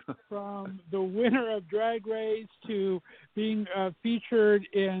Thank you. from the winner of Drag Race to being featured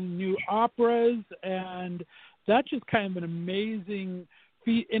in new operas, and that's just kind of an amazing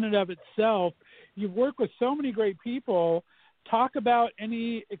feat in and of itself. You've worked with so many great people. Talk about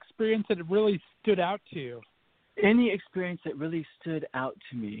any experience that really stood out to you. Any experience that really stood out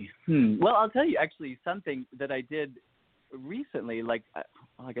to me? Well, I'll tell you actually something that I did recently, like,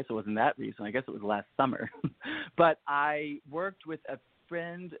 well, I guess it wasn't that recent. I guess it was last summer. But I worked with a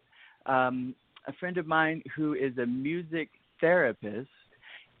friend of mine who is a music therapist,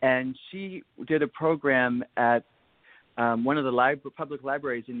 and she did a program at one of the public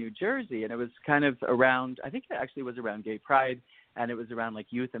libraries in New Jersey, and it was kind of around, I think it actually was around Gay Pride, and it was around like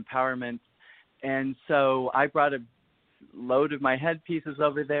youth empowerment. And so I brought a load of my headpieces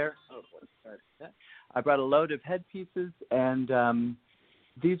over there. I brought a load of headpieces, and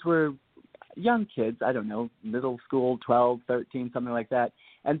these were young kids, I don't know, middle school, 12, 13, something like that.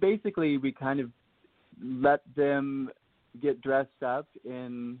 And basically we kind of let them get dressed up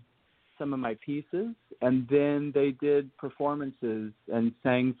in some of my pieces, and then they did performances and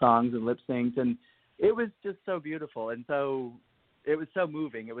sang songs and lip synced, and it was just so beautiful, and so it was so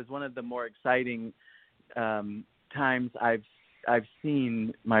moving. It was one of the more exciting times I've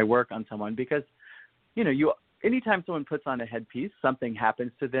seen my work on someone, because anytime someone puts on a headpiece, something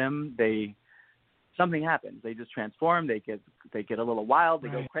happens to them. Something happens. They just transform. They get a little wild. They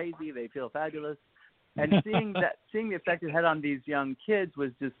go crazy. They feel fabulous. And seeing the effect it had on these young kids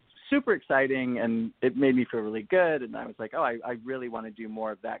was just super exciting, and it made me feel really good. And I was like, I really want to do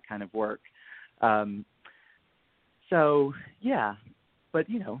more of that kind of work. So yeah, but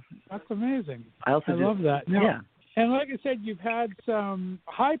that's amazing. I love that. Now, yeah. And like I said, you've had some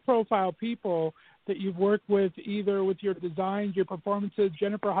high-profile people that you've worked with, either with your designs, your performances,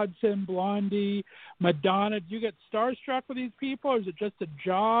 Jennifer Hudson, Blondie, Madonna. Do you get starstruck with these people, or is it just a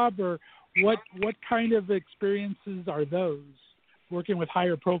job, or what kind of experiences are those, working with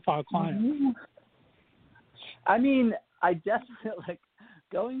higher-profile clients? I mean, I definitely,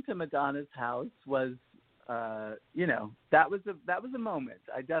 going to Madonna's house was, that was a moment.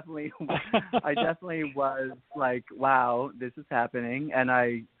 I definitely was like, wow, this is happening. And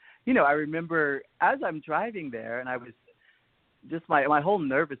I remember as I'm driving there, and I was just, my whole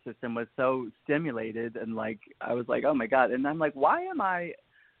nervous system was so stimulated, and like, I was like, oh my God. And I'm like, why am I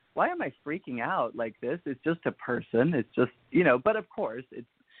freaking out like this? It's just a person. It's just, but of course it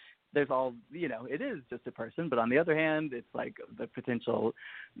is just a person, but on the other hand, it's like the potential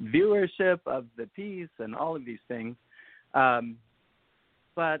viewership of the piece and all of these things.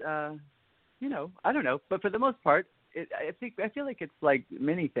 But I don't know. But for the most part, I feel like it's like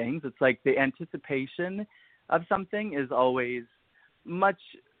many things. It's like the anticipation of something is always much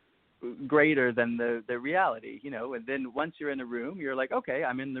greater than the reality, and then once you're in a room, you're like, okay,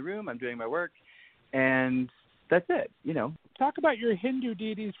 I'm in the room, I'm doing my work, and that's it, Talk about your Hindu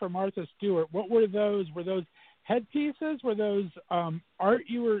deities for Martha Stewart. What were those? Were those headpieces? Were those art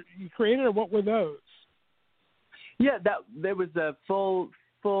you created, or what were those? Yeah, there was a full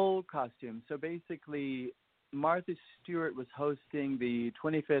costume. So basically, Martha Stewart was hosting the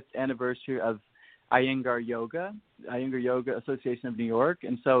 25th anniversary of Iyengar Yoga Association of New York,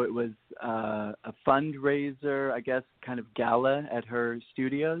 and so it was a fundraiser, I guess, kind of gala at her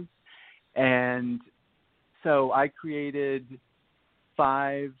studios, and so I created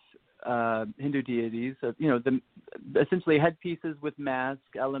 5 Hindu deities, essentially headpieces with mask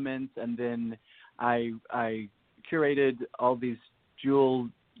elements, and then I curated all these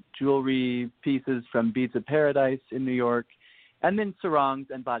jewelry pieces from Beads of Paradise in New York, and then sarongs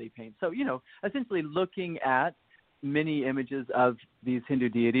and body paint. So, essentially looking at many images of these Hindu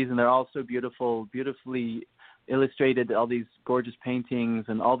deities, and they're all so beautifully illustrated, all these gorgeous paintings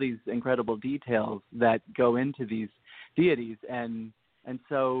and all these incredible details that go into these deities. And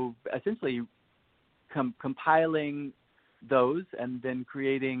so essentially compiling those and then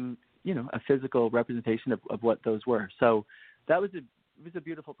creating, a physical representation of what those were. So that was a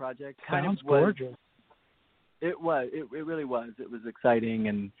beautiful project. Sounds gorgeous. It was. It really was. It was exciting,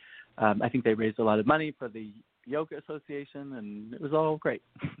 and I think they raised a lot of money for the Yoga Association, and it was all great.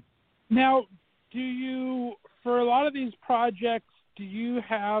 Now, for a lot of these projects, do you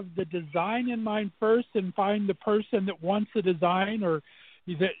have the design in mind first and find the person that wants the design, or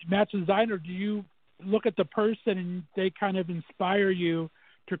that match the design, or do you look at the person and they kind of inspire you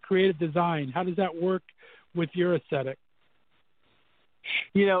to create a design? How does that work with your aesthetic?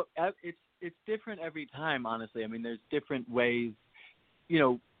 It's different every time, honestly. I mean, there's different ways.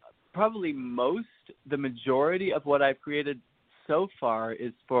 Probably the majority of what I've created so far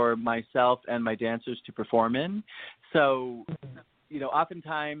is for myself and my dancers to perform in. So,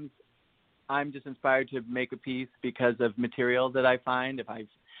 oftentimes I'm just inspired to make a piece because of material that I find. If I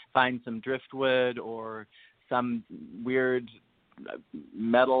find some driftwood or some weird,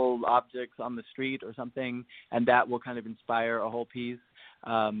 metal objects on the street or something, and that will kind of inspire a whole piece.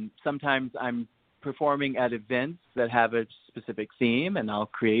 Sometimes I'm performing at events that have a specific theme, and I'll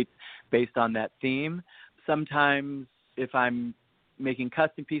create based on that theme. Sometimes if I'm making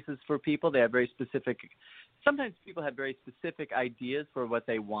custom pieces for people, they have sometimes people have very specific ideas for what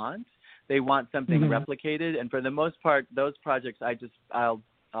they want. They want something replicated, and for the most part, those projects I'll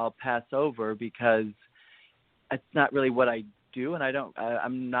pass over because it's not really what I do, and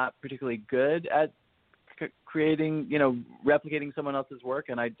I'm not particularly good at creating, replicating someone else's work,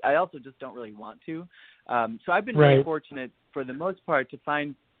 and I also just don't really want to. So I've been really fortunate for the most part to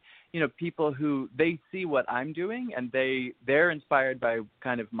find, people who they see what I'm doing, and they're inspired by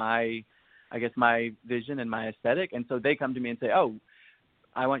kind of my vision and my aesthetic, and so they come to me and say, "Oh,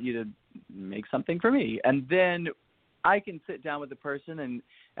 I want you to make something for me," and then I can sit down with the person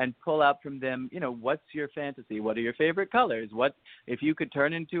and pull out from them, what's your fantasy? What are your favorite colors? What if you could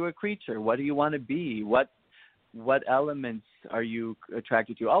turn into a creature? What do you want to be? What elements are you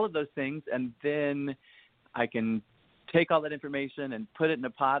attracted to? All of those things, and then I can take all that information and put it in a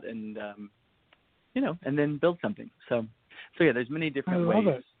pot and and then build something. So yeah, there's many different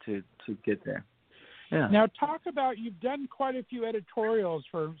ways to get there. Yeah. Now talk about, you've done quite a few editorials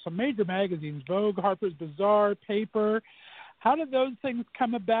for some major magazines, Vogue, Harper's Bazaar, Paper. How do those things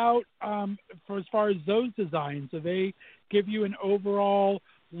come about for as far as those designs? Do they give you an overall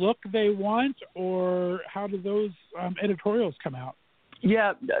look they want, or how do those editorials come out?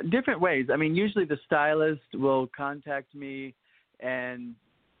 Yeah, different ways. I mean, usually the stylist will contact me, and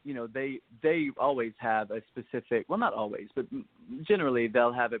they always have a specific, well, not always, but generally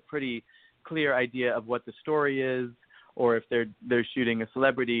they'll have a pretty clear idea of what the story is, or if they're shooting a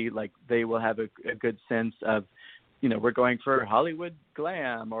celebrity, like they will have a good sense of, we're going for Hollywood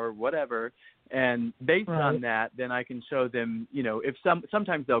glam or whatever. And based on that, then I can show them, if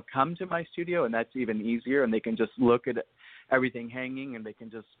sometimes they'll come to my studio, and that's even easier, and they can just look at everything hanging and they can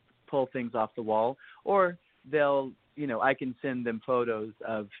just pull things off the wall, or they'll, I can send them photos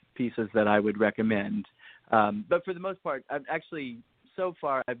of pieces that I would recommend. But for the most part, so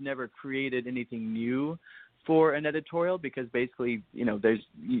far I've never created anything new for an editorial, because basically,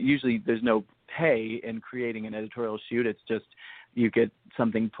 there's no pay in creating an editorial shoot. It's just you get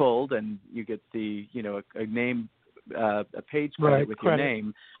something pulled and you get the, a name, a page credit with your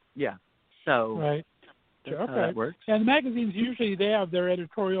name. Yeah. So that's how that works. And the magazines, usually they have their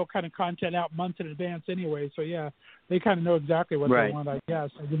editorial kind of content out months in advance anyway. So yeah, they kind of know exactly what they want, I guess.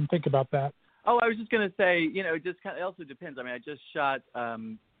 I didn't think about that. Oh, I was just going to say, it just kind of also depends. I mean, I just shot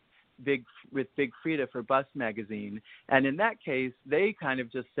Big Frida for Bust magazine, and in that case, they kind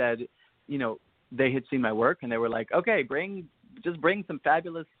of just said, they had seen my work, and they were like, okay, bring some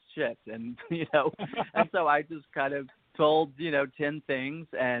fabulous shit, and and so I just kind of told 10 things,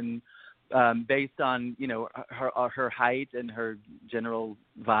 and based on her height and her general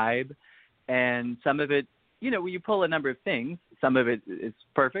vibe, and some of it, when you pull a number of things, some of it is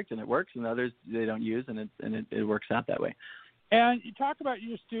perfect and it works, and others they don't use, and it works out that way. And you talk about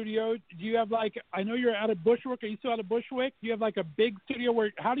your studio. Do you have I know you're out of Bushwick. Are you still out of Bushwick? Do you have a big studio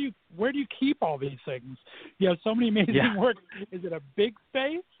where do you keep all these things? You have so many amazing work. Is it a big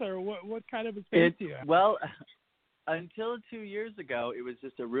space, or what kind of a space do you have? Well, until 2 years ago, it was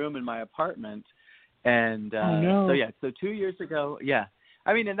just a room in my apartment, and so 2 years ago,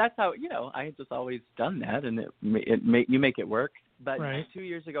 I mean, and that's how, I had just always done that, and you make it work. But 2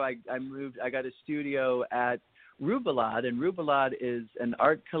 years ago, I moved. I got a studio at Rubalade, and Rubalade is an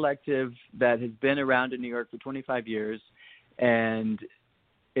art collective that has been around in New York for 25 years, and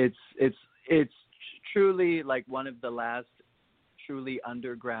it's truly like one of the last truly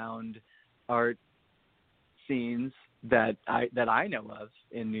underground art scenes that I know of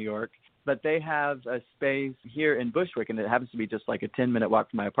in New York. But they have a space here in Bushwick, and it happens to be just like a 10-minute walk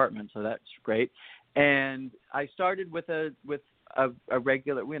from my apartment, so that's great. And I started with a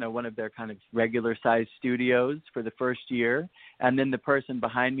regular, one of their kind of regular-sized studios for the first year, and then the person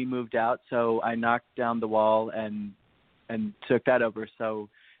behind me moved out, so I knocked down the wall and took that over. So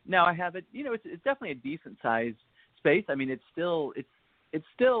now I have it. It's definitely a decent-sized space. I mean, it's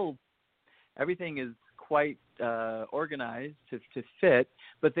still everything is quite organized to fit.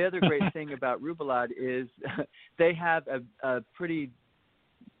 But the other great thing about Rubalade is they have a pretty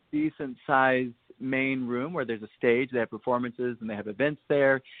decent sized main room where there's a stage. They have performances and they have events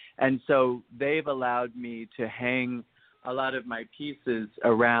there, and so they've allowed me to hang a lot of my pieces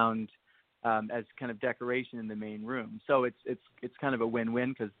around as kind of decoration in the main room. So it's kind of a win-win,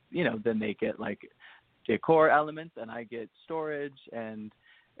 because then they get like decor elements and I get storage, and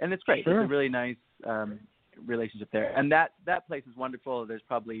it's great. Sure. It's a really nice relationship there. And that place is wonderful. There's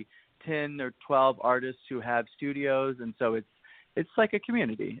probably 10 or 12 artists who have studios, and so it's like a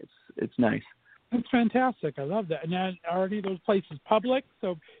community. It's nice. That's fantastic. I love that. And now, are any of those places public,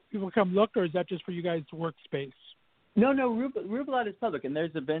 so people come look, or is that just for you guys to work space? No, Rubalot is public, and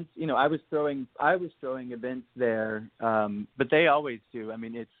there's events. I was throwing events there, but they always do. I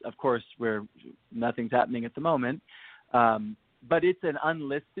mean, it's of course where nothing's happening at the moment, but it's an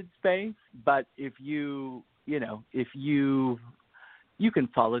unlisted space. But if you can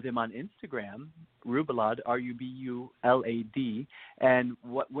follow them on Instagram, Rubalad, RUBULAD, and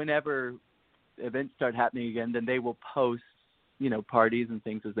whenever events start happening again, then they will post, parties and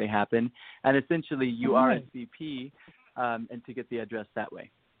things as they happen, and essentially you RSVP and to get the address that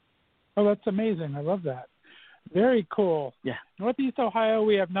way. Oh, that's amazing. I love that. Very cool. Yeah. Northeast Ohio,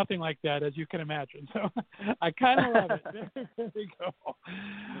 we have nothing like that, as you can imagine. So I kind of love it. Very, very cool.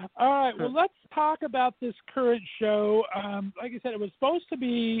 All right. Well, let's talk about this current show. Like I said, it was supposed to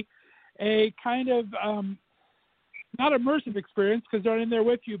be a kind of not immersive experience because they're in there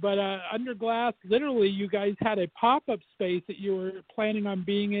with you, but under glass, literally, you guys had a pop-up space that you were planning on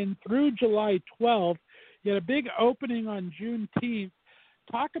being in through July 12th. You had a big opening on Juneteenth.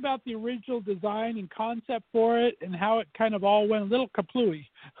 Talk about the original design and concept for it and how it kind of all went a little kaplooey.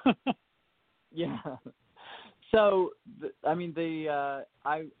 Yeah. So, I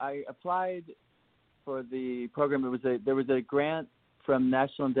applied for the program. There was a grant from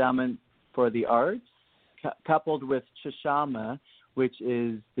National Endowment for the Arts, coupled with Chishama, which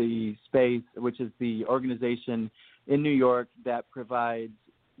is the organization in New York that provides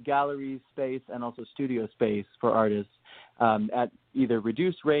gallery space and also studio space for artists at either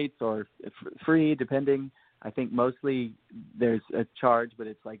reduced rates or free, depending. I think mostly there's a charge, but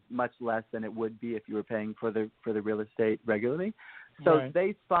it's like much less than it would be if you were paying for the real estate regularly. So Right.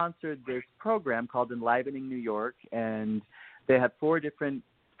 They sponsored this program called Enlivening New York, and they had four different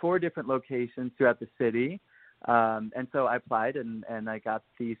locations throughout the city. And so I applied, and I got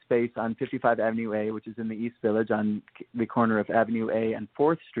the space on 55 Avenue A, which is in the East Village on the corner of Avenue A and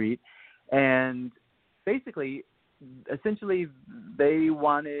 4th Street. And essentially, they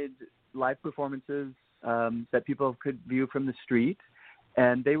wanted live performances that people could view from the street,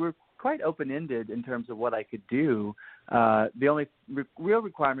 and they were quite open-ended in terms of what I could do. The only real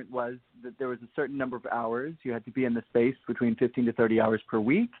requirement was that there was a certain number of hours. You had to be in the space between 15 to 30 hours per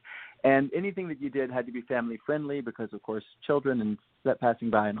week, and anything that you did had to be family-friendly because, of course, children and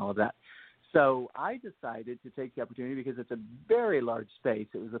passing by and all of that. So I decided to take the opportunity because it's a very large space.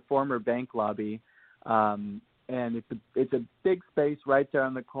 It was a former bank lobby, and it's a big space right there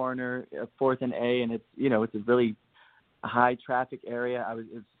on the corner of 4th and A, and it's a really high traffic area.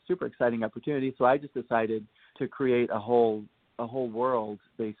 It's a super exciting opportunity. So I just decided to create a whole world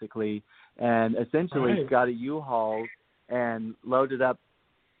basically, and essentially got a U-Haul and loaded up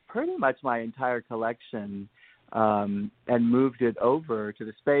pretty much my entire collection, and moved it over to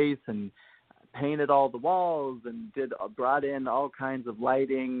the space and painted all the walls and brought in all kinds of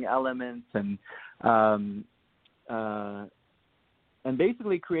lighting elements and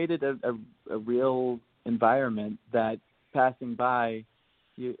basically created a real environment that passing by,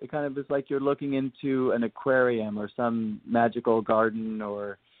 it kind of is like you're looking into an aquarium or some magical garden,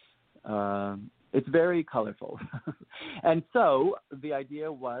 or it's very colorful. And so the idea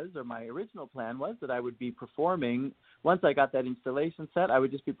was, or my original plan was, that I would be performing. Once I got that installation set, I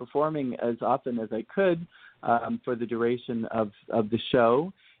would just be performing as often as I could for the duration of the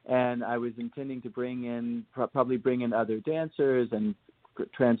show. And I was intending to probably bring in other dancers and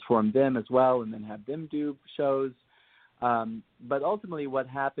transform them as well, and then have them do shows. But ultimately what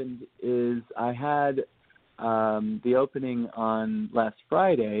happened is I had the opening on last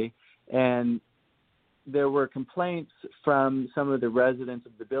Friday, and there were complaints from some of the residents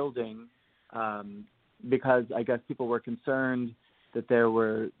of the building because I guess people were concerned that there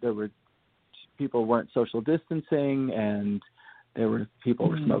were people weren't social distancing, and people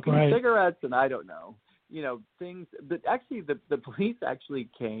were smoking cigarettes, and I don't know, things. But actually, the police actually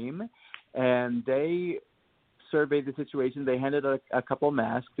came, and they surveyed the situation. They handed a couple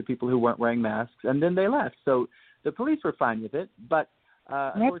masks to people who weren't wearing masks, and then they left. So the police were fine with it, but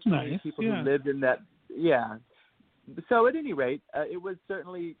unfortunately, people who lived in that, So at any rate, it was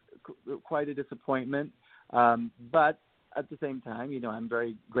certainly quite a disappointment, but at the same time, I'm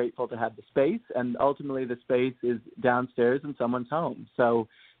very grateful to have the space, and ultimately the space is downstairs in someone's home. So,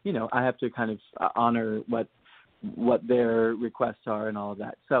 I have to kind of honor what their requests are and all of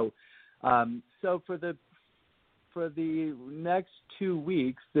that. So, for the next 2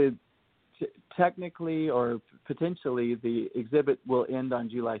 weeks, technically or potentially the exhibit will end on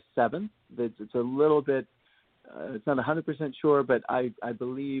July 7th. It's a little bit it's not 100% sure, but I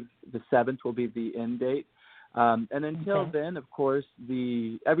believe the 7th will be the end date. And until then, of course,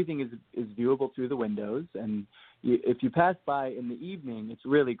 everything is viewable through the windows. And if you pass by in the evening, it's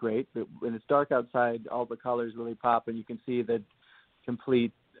really great. But when it's dark outside, all the colors really pop, and you can see the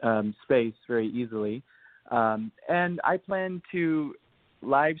complete space very easily. And I plan to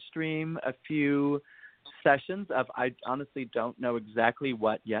live stream a few sessions of, I honestly don't know exactly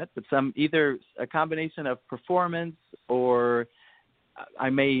what yet, but either a combination of performance, or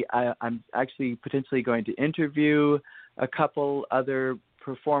I'm actually potentially going to interview a couple other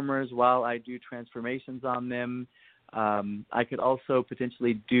performers while I do transformations on them. I could also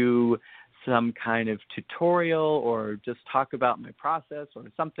potentially do some kind of tutorial or just talk about my process or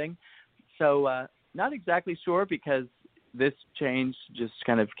something. So not exactly sure, because this change just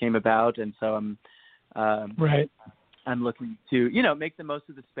kind of came about, and so I'm looking to, make the most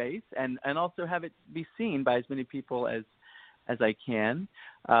of the space and also have it be seen by as many people as I can.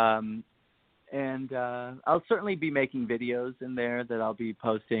 And I'll certainly be making videos in there that I'll be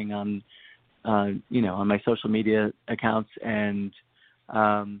posting on my social media accounts. And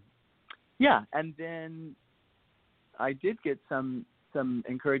and then I did get some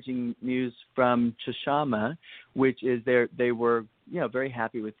encouraging news from Chashama, which is they were, very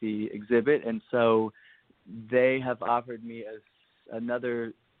happy with the exhibit. And so they have offered me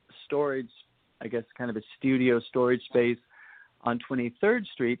another storage, I guess kind of a studio storage space on 23rd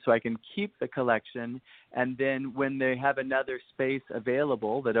Street, so I can keep the collection. And then when they have another space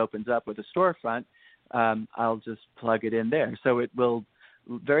available that opens up with a storefront, I'll just plug it in there. So it will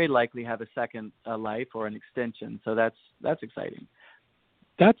very likely have a second life or an extension. So that's exciting.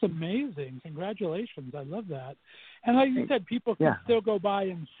 That's amazing. Congratulations. I love that. And like you said, people can still go by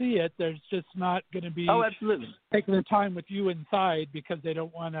and see it. There's just not going to be absolutely taking their time with you inside because they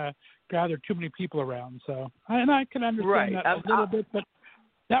don't want to gather too many people around. So, and I can understand that a little bit, but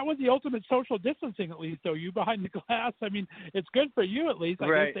that was the ultimate social distancing, at least, though. You behind the glass. I mean, it's good for you, at least. I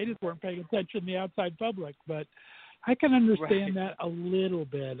guess they just weren't paying attention to the outside public, but I can understand that a little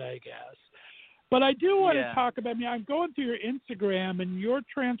bit, I guess. But I do want to talk about, I'm going through your Instagram, and your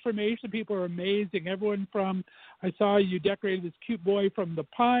transformation people are amazing. Everyone from, I saw you decorated this cute boy from the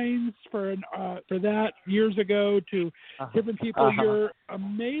Pines for that years ago, to different people. You're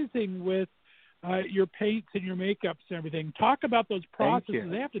amazing with your paints and your makeups and everything. Talk about those processes.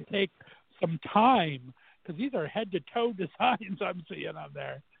 They have to take some time, because these are head-to-toe designs I'm seeing on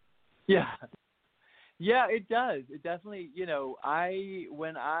there. Yeah, it does. It definitely,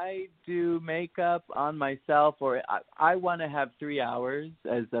 when I do makeup on myself, or I want to have 3 hours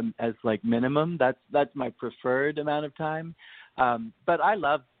as like minimum. That's my preferred amount of time. But I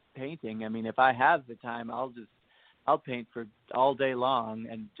love painting. I mean, if I have the time, I'll paint for all day long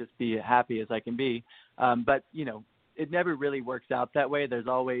and just be happy as I can be. But it never really works out that way. There's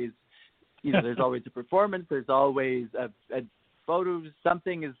always, there's always a performance. There's always a photos,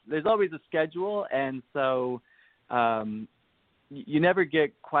 there's always a schedule, and so you never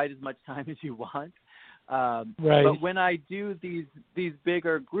get quite as much time as you want. But when I do these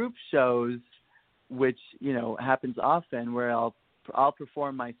bigger group shows, which happens often, where I'll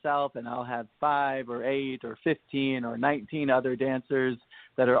perform myself, and I'll have 5 or 8 or 15 or 19 other dancers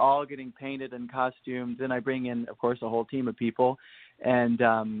that are all getting painted and costumed. Then I bring in, of course, a whole team of people, and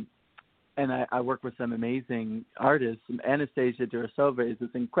I work with some amazing artists. Anastasia Durasova is this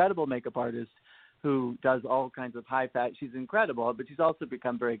incredible makeup artist who does all kinds of high-fat. She's incredible, but she's also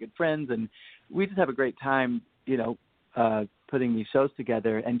become very good friends, and we just have a great time, putting these shows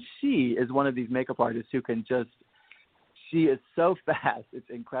together. And she is one of these makeup artists who can she is so fast. It's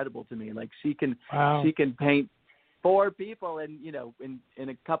incredible to me. Like, she can paint 4 people in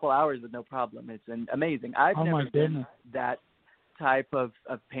a couple hours with no problem. It's amazing. I've never been that type of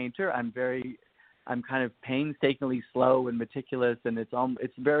painter. I'm kind of painstakingly slow and meticulous, and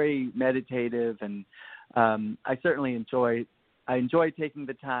it's very meditative, and I certainly enjoy taking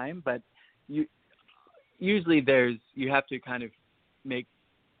the time, but usually you have to kind of make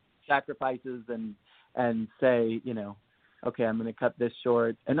sacrifices and say, okay, I'm going to cut this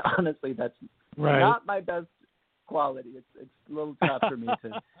short, and honestly, that's not my best quality. It's a little tough for me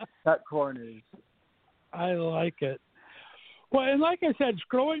to cut corners. I like it. Well, and like I said,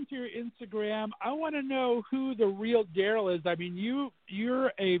 scrolling through your Instagram, I want to know who the real Darrell is. I mean,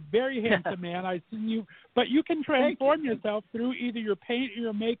 you're a very handsome man. I've seen you, but you can transform yourself through either your paint or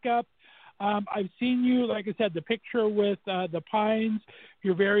your makeup. I've seen you, like I said, the picture with the Pines.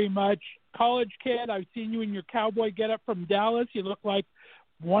 You're very much college kid. I've seen you in your cowboy getup from Dallas. You look like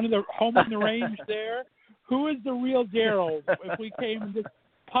one of the home on the range there. Who is the real Darrell? If we came and just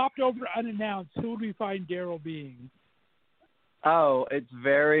popped over unannounced, who would we find Darrell being? Oh, it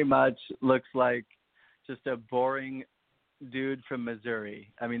very much looks like just a boring dude from Missouri.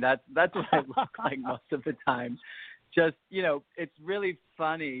 I mean, that's what I look like most of the time. Just, it's really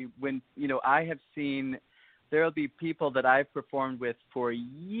funny when, I have seen, there will be people that I've performed with for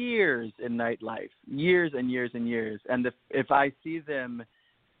years in nightlife, years and years and years. And if I see them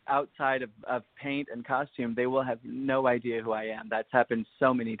outside of paint and costume, they will have no idea who I am. That's happened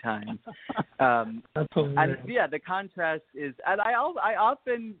so many times. And yeah, the contrast is, and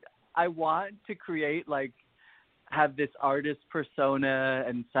I want to create, like, have this artist persona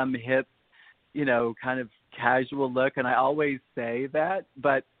and some hip, kind of casual look. And I always say that,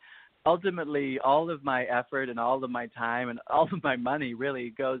 but ultimately all of my effort and all of my time and all of my money really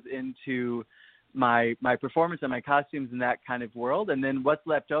goes into my performance and my costumes in that kind of world. And then what's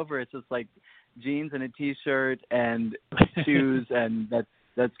left over is just like jeans and a t-shirt and shoes. And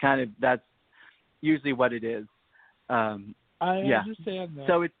that's usually what it is. I understand that.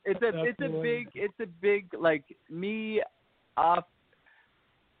 So it's a big like me off.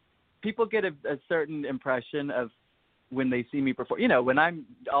 People get a certain impression of when they see me perform. When I'm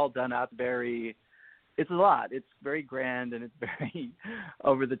all done up, it's a lot. It's very grand and it's very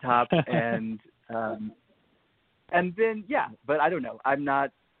over the top and then but I don't know. I'm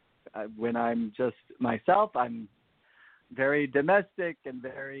not when I'm just myself. I'm very domestic and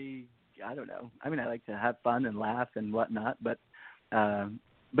very. I don't know. I mean, I like to have fun and laugh and whatnot, but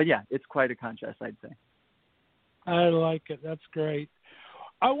yeah, it's quite a contrast, I'd say. I like it. That's great.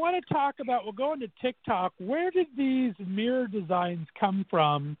 I want to talk about, we'll go into TikTok. Where did these mirror designs come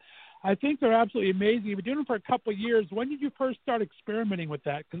from? I think they're absolutely amazing. You've been doing them for a couple of years. When did you first start experimenting with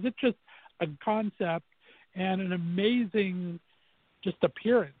that? Because it's just a concept and an amazing just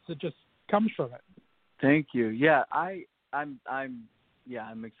appearance that just comes from it. Thank you. Yeah, I'm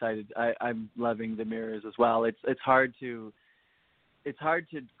excited. I'm loving the mirrors as well. It's hard to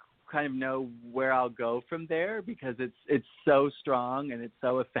kind of know where I'll go from there because it's so strong and it's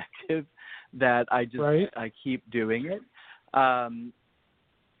so effective that I keep doing it.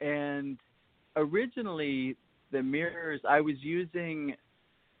 And originally the mirrors I was using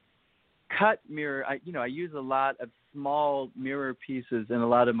cut mirror. I use a lot of small mirror pieces in a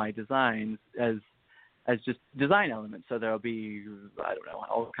lot of my designs as just design elements. So there'll be, I don't know,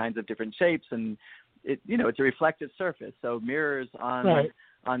 all kinds of different shapes and it's a reflective surface. So mirrors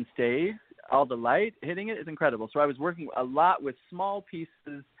on stage, all the light hitting it is incredible. So I was working a lot with small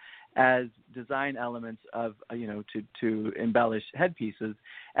pieces as design elements of, to embellish headpieces.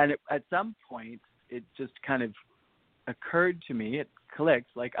 And at some point, it just kind of occurred to me, it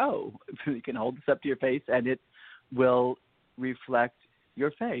clicked like, oh, you can hold this up to your face and it will reflect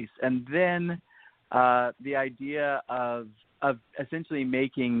your face. And then the idea of essentially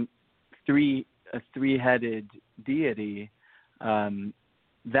making a three-headed deity,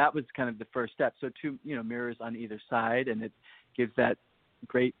 that was kind of the first step. So two, mirrors on either side, and it gives that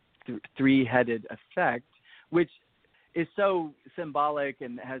great three-headed effect, which is so symbolic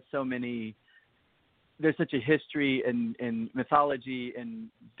and has so many. There's such a history in mythology and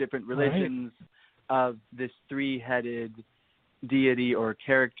different religions of this three-headed deity or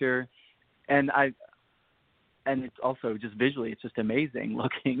character, and it's also just visually, it's just amazing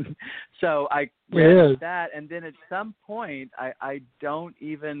looking. So I read that, and then at some point, I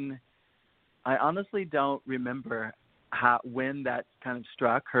honestly don't remember when that kind of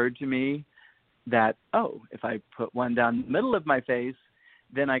occurred to me that, oh, if I put one down the middle of my face,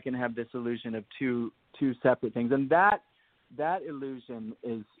 then I can have this illusion of two separate things. And that illusion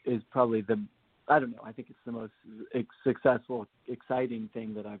is probably I don't know, I think it's the most successful, exciting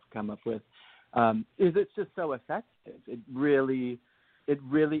thing that I've come up with. Is it's just so effective. It really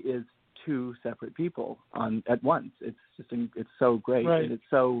is two separate people at once. It's so great, and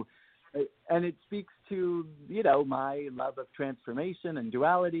and it speaks to my love of transformation and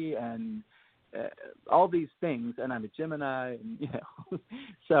duality and all these things. And I'm a Gemini, and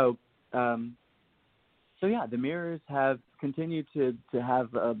so yeah, the mirrors have continued to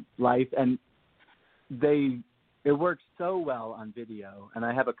have a life, and it works so well on video. And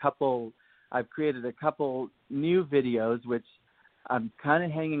I've created a couple new videos, which I'm kind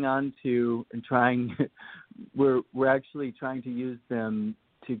of hanging on to and trying. We're actually trying to use them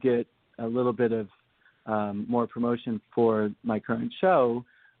to get a little bit of more promotion for my current show.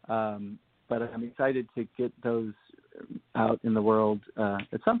 But I'm excited to get those out in the world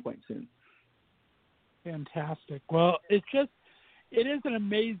at some point soon. Fantastic. Well, it is an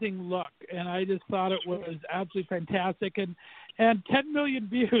amazing look, and I just thought it was absolutely fantastic. And And 10 million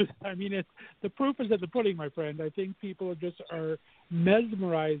views. I mean, it's the proof is in the pudding, my friend. I think people just are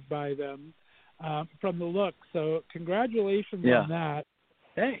mesmerized by them from the look. So congratulations on that.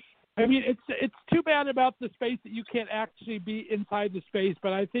 Thanks. I mean, it's too bad about the space that you can't actually be inside the space,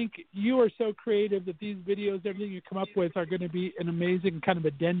 but I think you are so creative that these videos, everything you come up with, are going to be an amazing kind of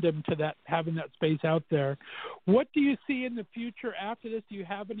addendum to that, having that space out there. What do you see in the future after this? Do you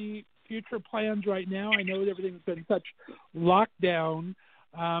have any future plans right now? I know everything's been such lockdown,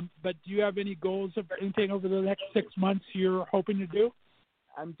 but do you have any goals of anything over the next 6 months you're hoping to do?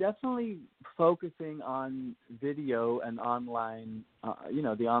 I'm definitely focusing on video and online,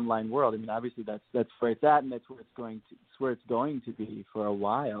 the online world. I mean, obviously that's where it's at, and that's where it's going to be for a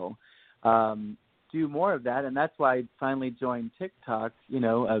while. Do more of that, and that's why I finally joined TikTok,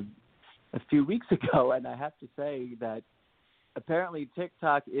 a few weeks ago. And I have to say that apparently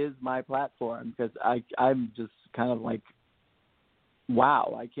TikTok is my platform, because I'm just kind of like,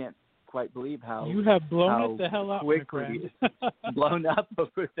 wow, I can't quite believe how you have blown it the hell up quickly blown up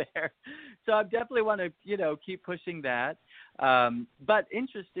over there. So I definitely want to keep pushing that. But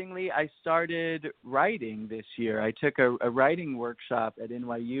interestingly, I started writing this year. I took a writing workshop at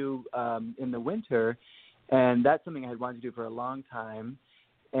NYU in the winter, and that's something I had wanted to do for a long time,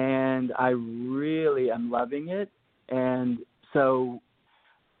 and I really am loving it. And so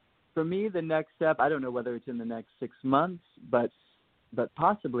for me, the next step, I don't know whether it's in the next 6 months, but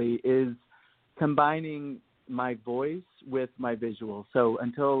possibly, is combining my voice with my visual. So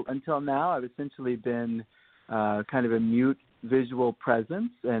until now, I've essentially been kind of a mute visual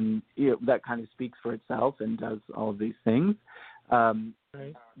presence, and that kind of speaks for itself and does all of these things.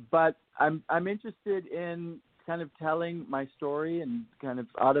 Right. But I'm interested in kind of telling my story and kind of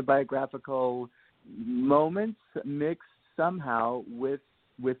autobiographical moments mixed somehow with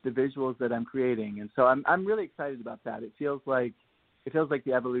the visuals that I'm creating, and so I'm really excited about that. It feels like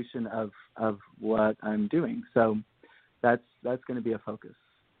the evolution of what I'm doing. So that's going to be a focus.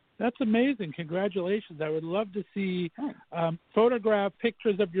 That's amazing. Congratulations. I would love to see photograph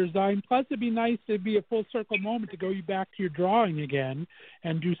pictures of your design. Plus, it'd be nice to be a full circle moment to go you back to your drawing again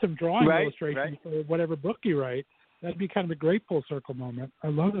and do some drawing illustrations for whatever book you write. That'd be kind of a great full circle moment. I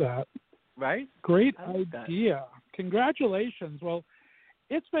love that. Right? Great idea. Congratulations. Well,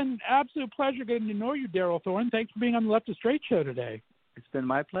 it's been an absolute pleasure getting to know you, Darrell Thorne. Thanks for being on the Left of Str8 show today. It's been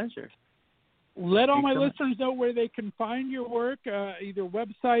my pleasure. Let all my listeners know where they can find your work, either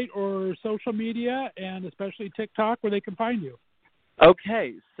website or social media, and especially TikTok, where they can find you.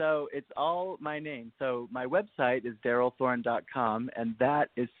 Okay, so it's all my name. So my website is darrellthorne.com, and that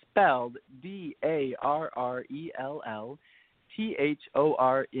is spelled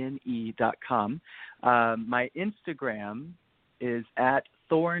DARRELLTHORNE.com. My Instagram is at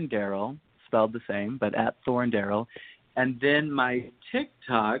Thorne Darrell, spelled the same, but at Thorne Darrell. And then my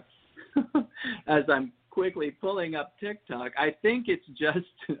TikTok, as I'm quickly pulling up TikTok, I think it's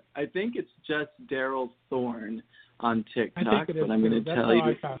just Darrell Thorne on TikTok. I think it is, but I'm going to tell you.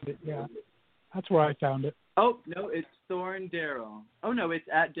 I found it. Yeah, that's where I found it. Oh no, it's Thorne Darrell. Oh no, it's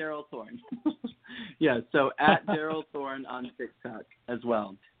at Darrell Thorne. Yeah, so at Darrell Thorne on TikTok as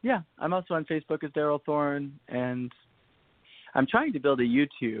well. Yeah, I'm also on Facebook as Darrell Thorne, and I'm trying to build a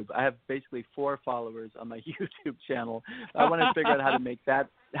YouTube. I have basically 4 followers on my YouTube channel. I want to figure out how to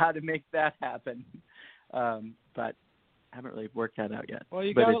make that happen, but I haven't really worked that out yet. Well,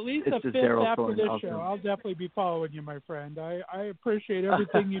 you but got at least a 5th after Thorne this also. show. I'll definitely be following you, my friend. I appreciate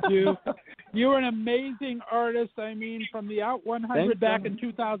everything you do. You're an amazing artist. I mean, from the Out 100 back in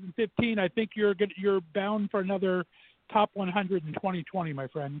 2015, I think you're bound for another top 100 in 2020, my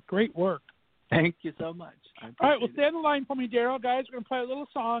friend. Great work. Thank you so much. All right, well, stay on the line for me, Darrell. Guys, we're going to play a little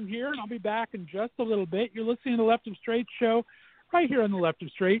song here, and I'll be back in just a little bit. You're listening to the Left of Str8 show right here on the Left of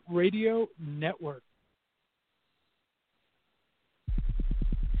Str8 Radio Network.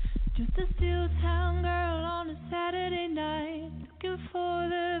 Just a steel town girl on a Saturday night, looking for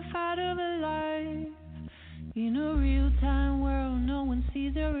the fight of her life. In a real-time world, no one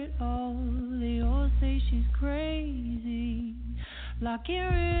sees her at all. They all say she's crazy. Locking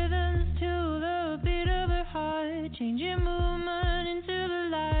rhythms to the beat of her heart, changing movement into the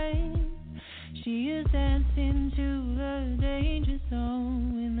light. She is dancing to the danger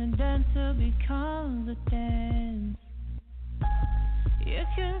zone when the dancer becomes a dance. It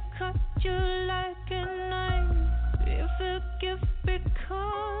can cut you like a knife if the gift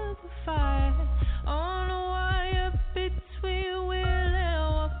becomes a fight. On a wire between will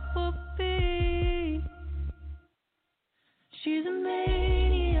and what will be. She's a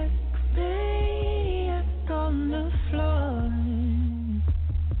maniac, maniac on the floor.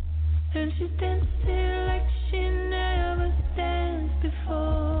 And she's dancing like she never danced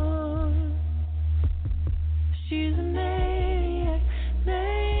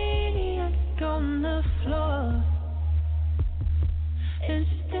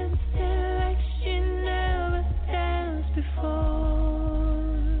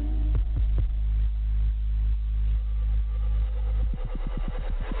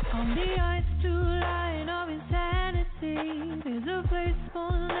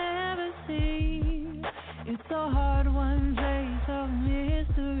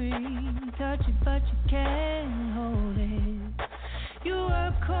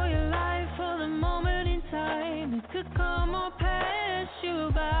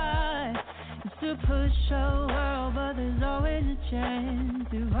to push a world, but there's always a chance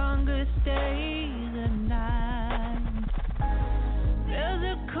if hunger stays at night. There's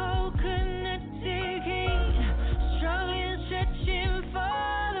a cold kinetic heat, struggling, stretching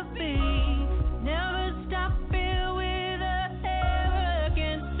for the beat. Never stop it with a air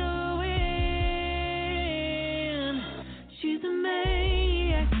against the wind. She's a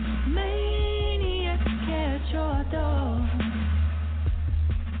maniac, maniac at your door.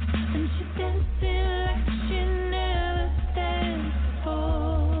 And she dancing like she never danced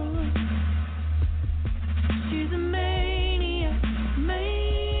before. She's a maniac,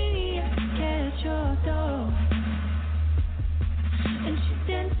 maniac at your door. And she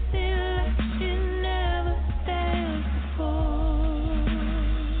dancing like she never danced before.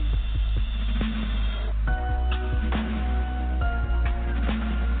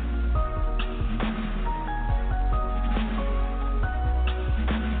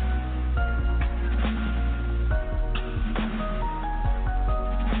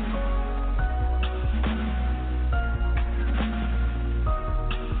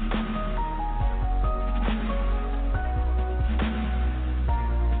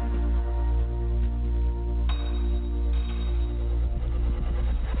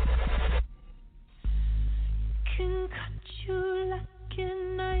 Can cut you like a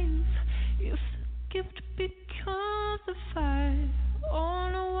knife if the gift becomes a fight.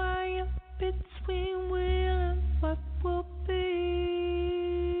 On a wire between will and what will be.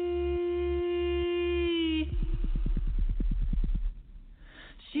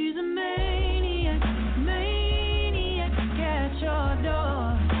 She's a maniac, maniac at your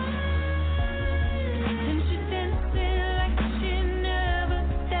door. And she's dancing like she never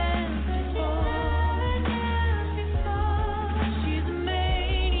danced before. She's a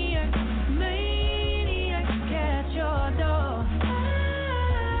maniac, maniac at your door.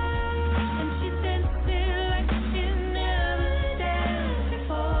 And she's dancing like she never danced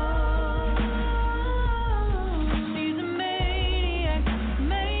before. She's a maniac,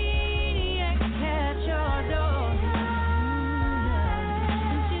 maniac at your door.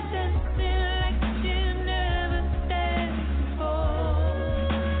 And she's dancing like she never danced before.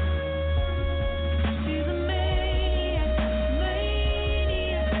 She's a maniac,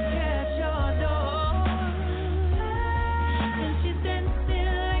 maniac at your door. And she's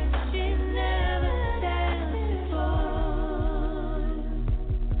dancing like she never danced before.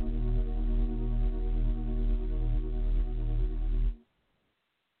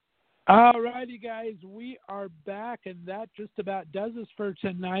 All righty, guys, we are back, and that just about does us for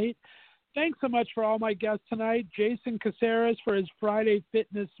tonight. Thanks so much for all my guests tonight. Jason Caseres for his Friday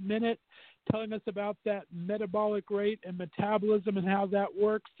Fitness Minute, telling us about that metabolic rate and metabolism and how that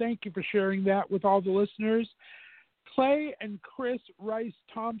works. Thank you for sharing that with all the listeners. Clay and Chris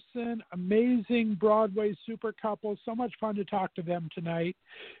Rice-Thomson, amazing Broadway super couple. So much fun to talk to them tonight.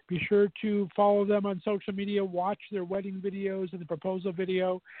 Be sure to follow them on social media, watch their wedding videos and the proposal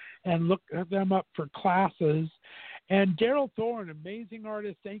video, and look them up for classes. And Darrell Thorne, amazing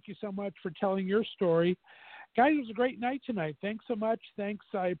artist. Thank you so much for telling your story. Guys, it was a great night tonight. Thanks so much. Thanks.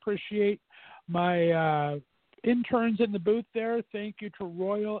 I appreciate my interns in the booth there. Thank you to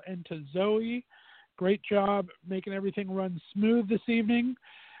Royal and to Zoe. Great job making everything run smooth this evening.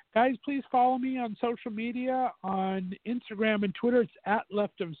 Guys, please follow me on social media, on Instagram and Twitter. It's at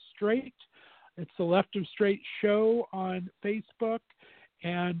Left of Str8. It's the Left of Str8 show on Facebook,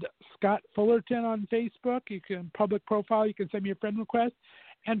 and Scott Fullerton on Facebook. You can public profile. You can send me a friend request.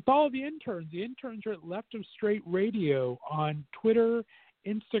 And follow the interns. The interns are at Left of Str8 Radio on Twitter,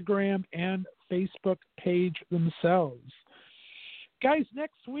 Instagram, and Facebook page themselves. Guys,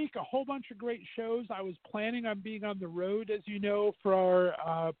 next week, a whole bunch of great shows. I was planning on being on the road, as you know, for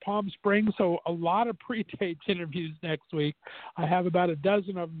our Palm Springs, so a lot of pre-taped interviews next week. I have about a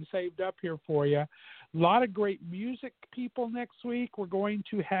dozen of them saved up here for you. A lot of great music people next week. We're going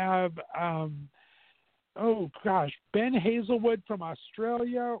to have, Ben Hazelwood from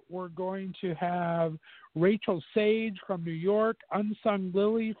Australia. We're going to have Rachel Sage from New York, Unsung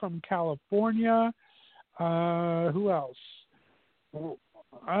Lily from California. Who else?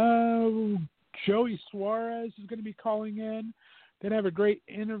 Joey Suarez is going to be calling in. Then I have a great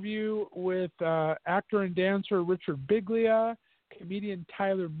interview with actor and dancer Richard Biglia. Comedian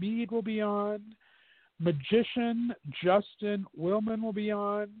Tyler Mead will be on. Magician Justin Willman will be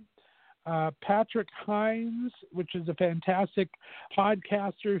on. Patrick Hines, which is a fantastic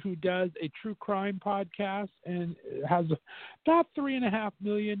podcaster who does a true crime podcast and has about 3.5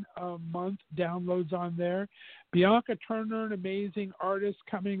 million a month downloads on there. Bianca Turner, an amazing artist,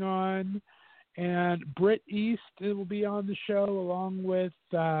 coming on, and Britt East will be on the show along with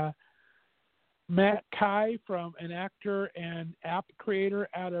Matt Kai, from an actor and app creator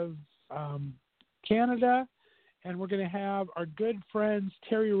out of Canada. And we're going to have our good friends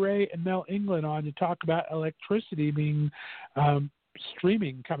Terry Ray and Mel England on to talk about electricity being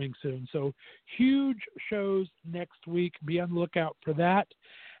streaming coming soon. So huge shows next week. Be on the lookout for that.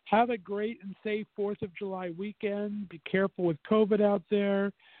 Have a great and safe 4th of July weekend. Be careful with COVID out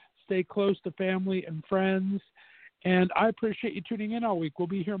there. Stay close to family and friends. And I appreciate you tuning in all week. We'll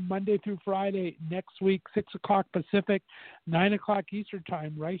be here Monday through Friday next week, 6 o'clock Pacific, 9 o'clock Eastern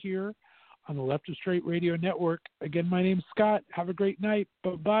Time, right here on the Left of Str8 Radio Network. Again, my name's Scott. Have a great night.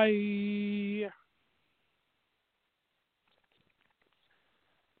 Bye-bye.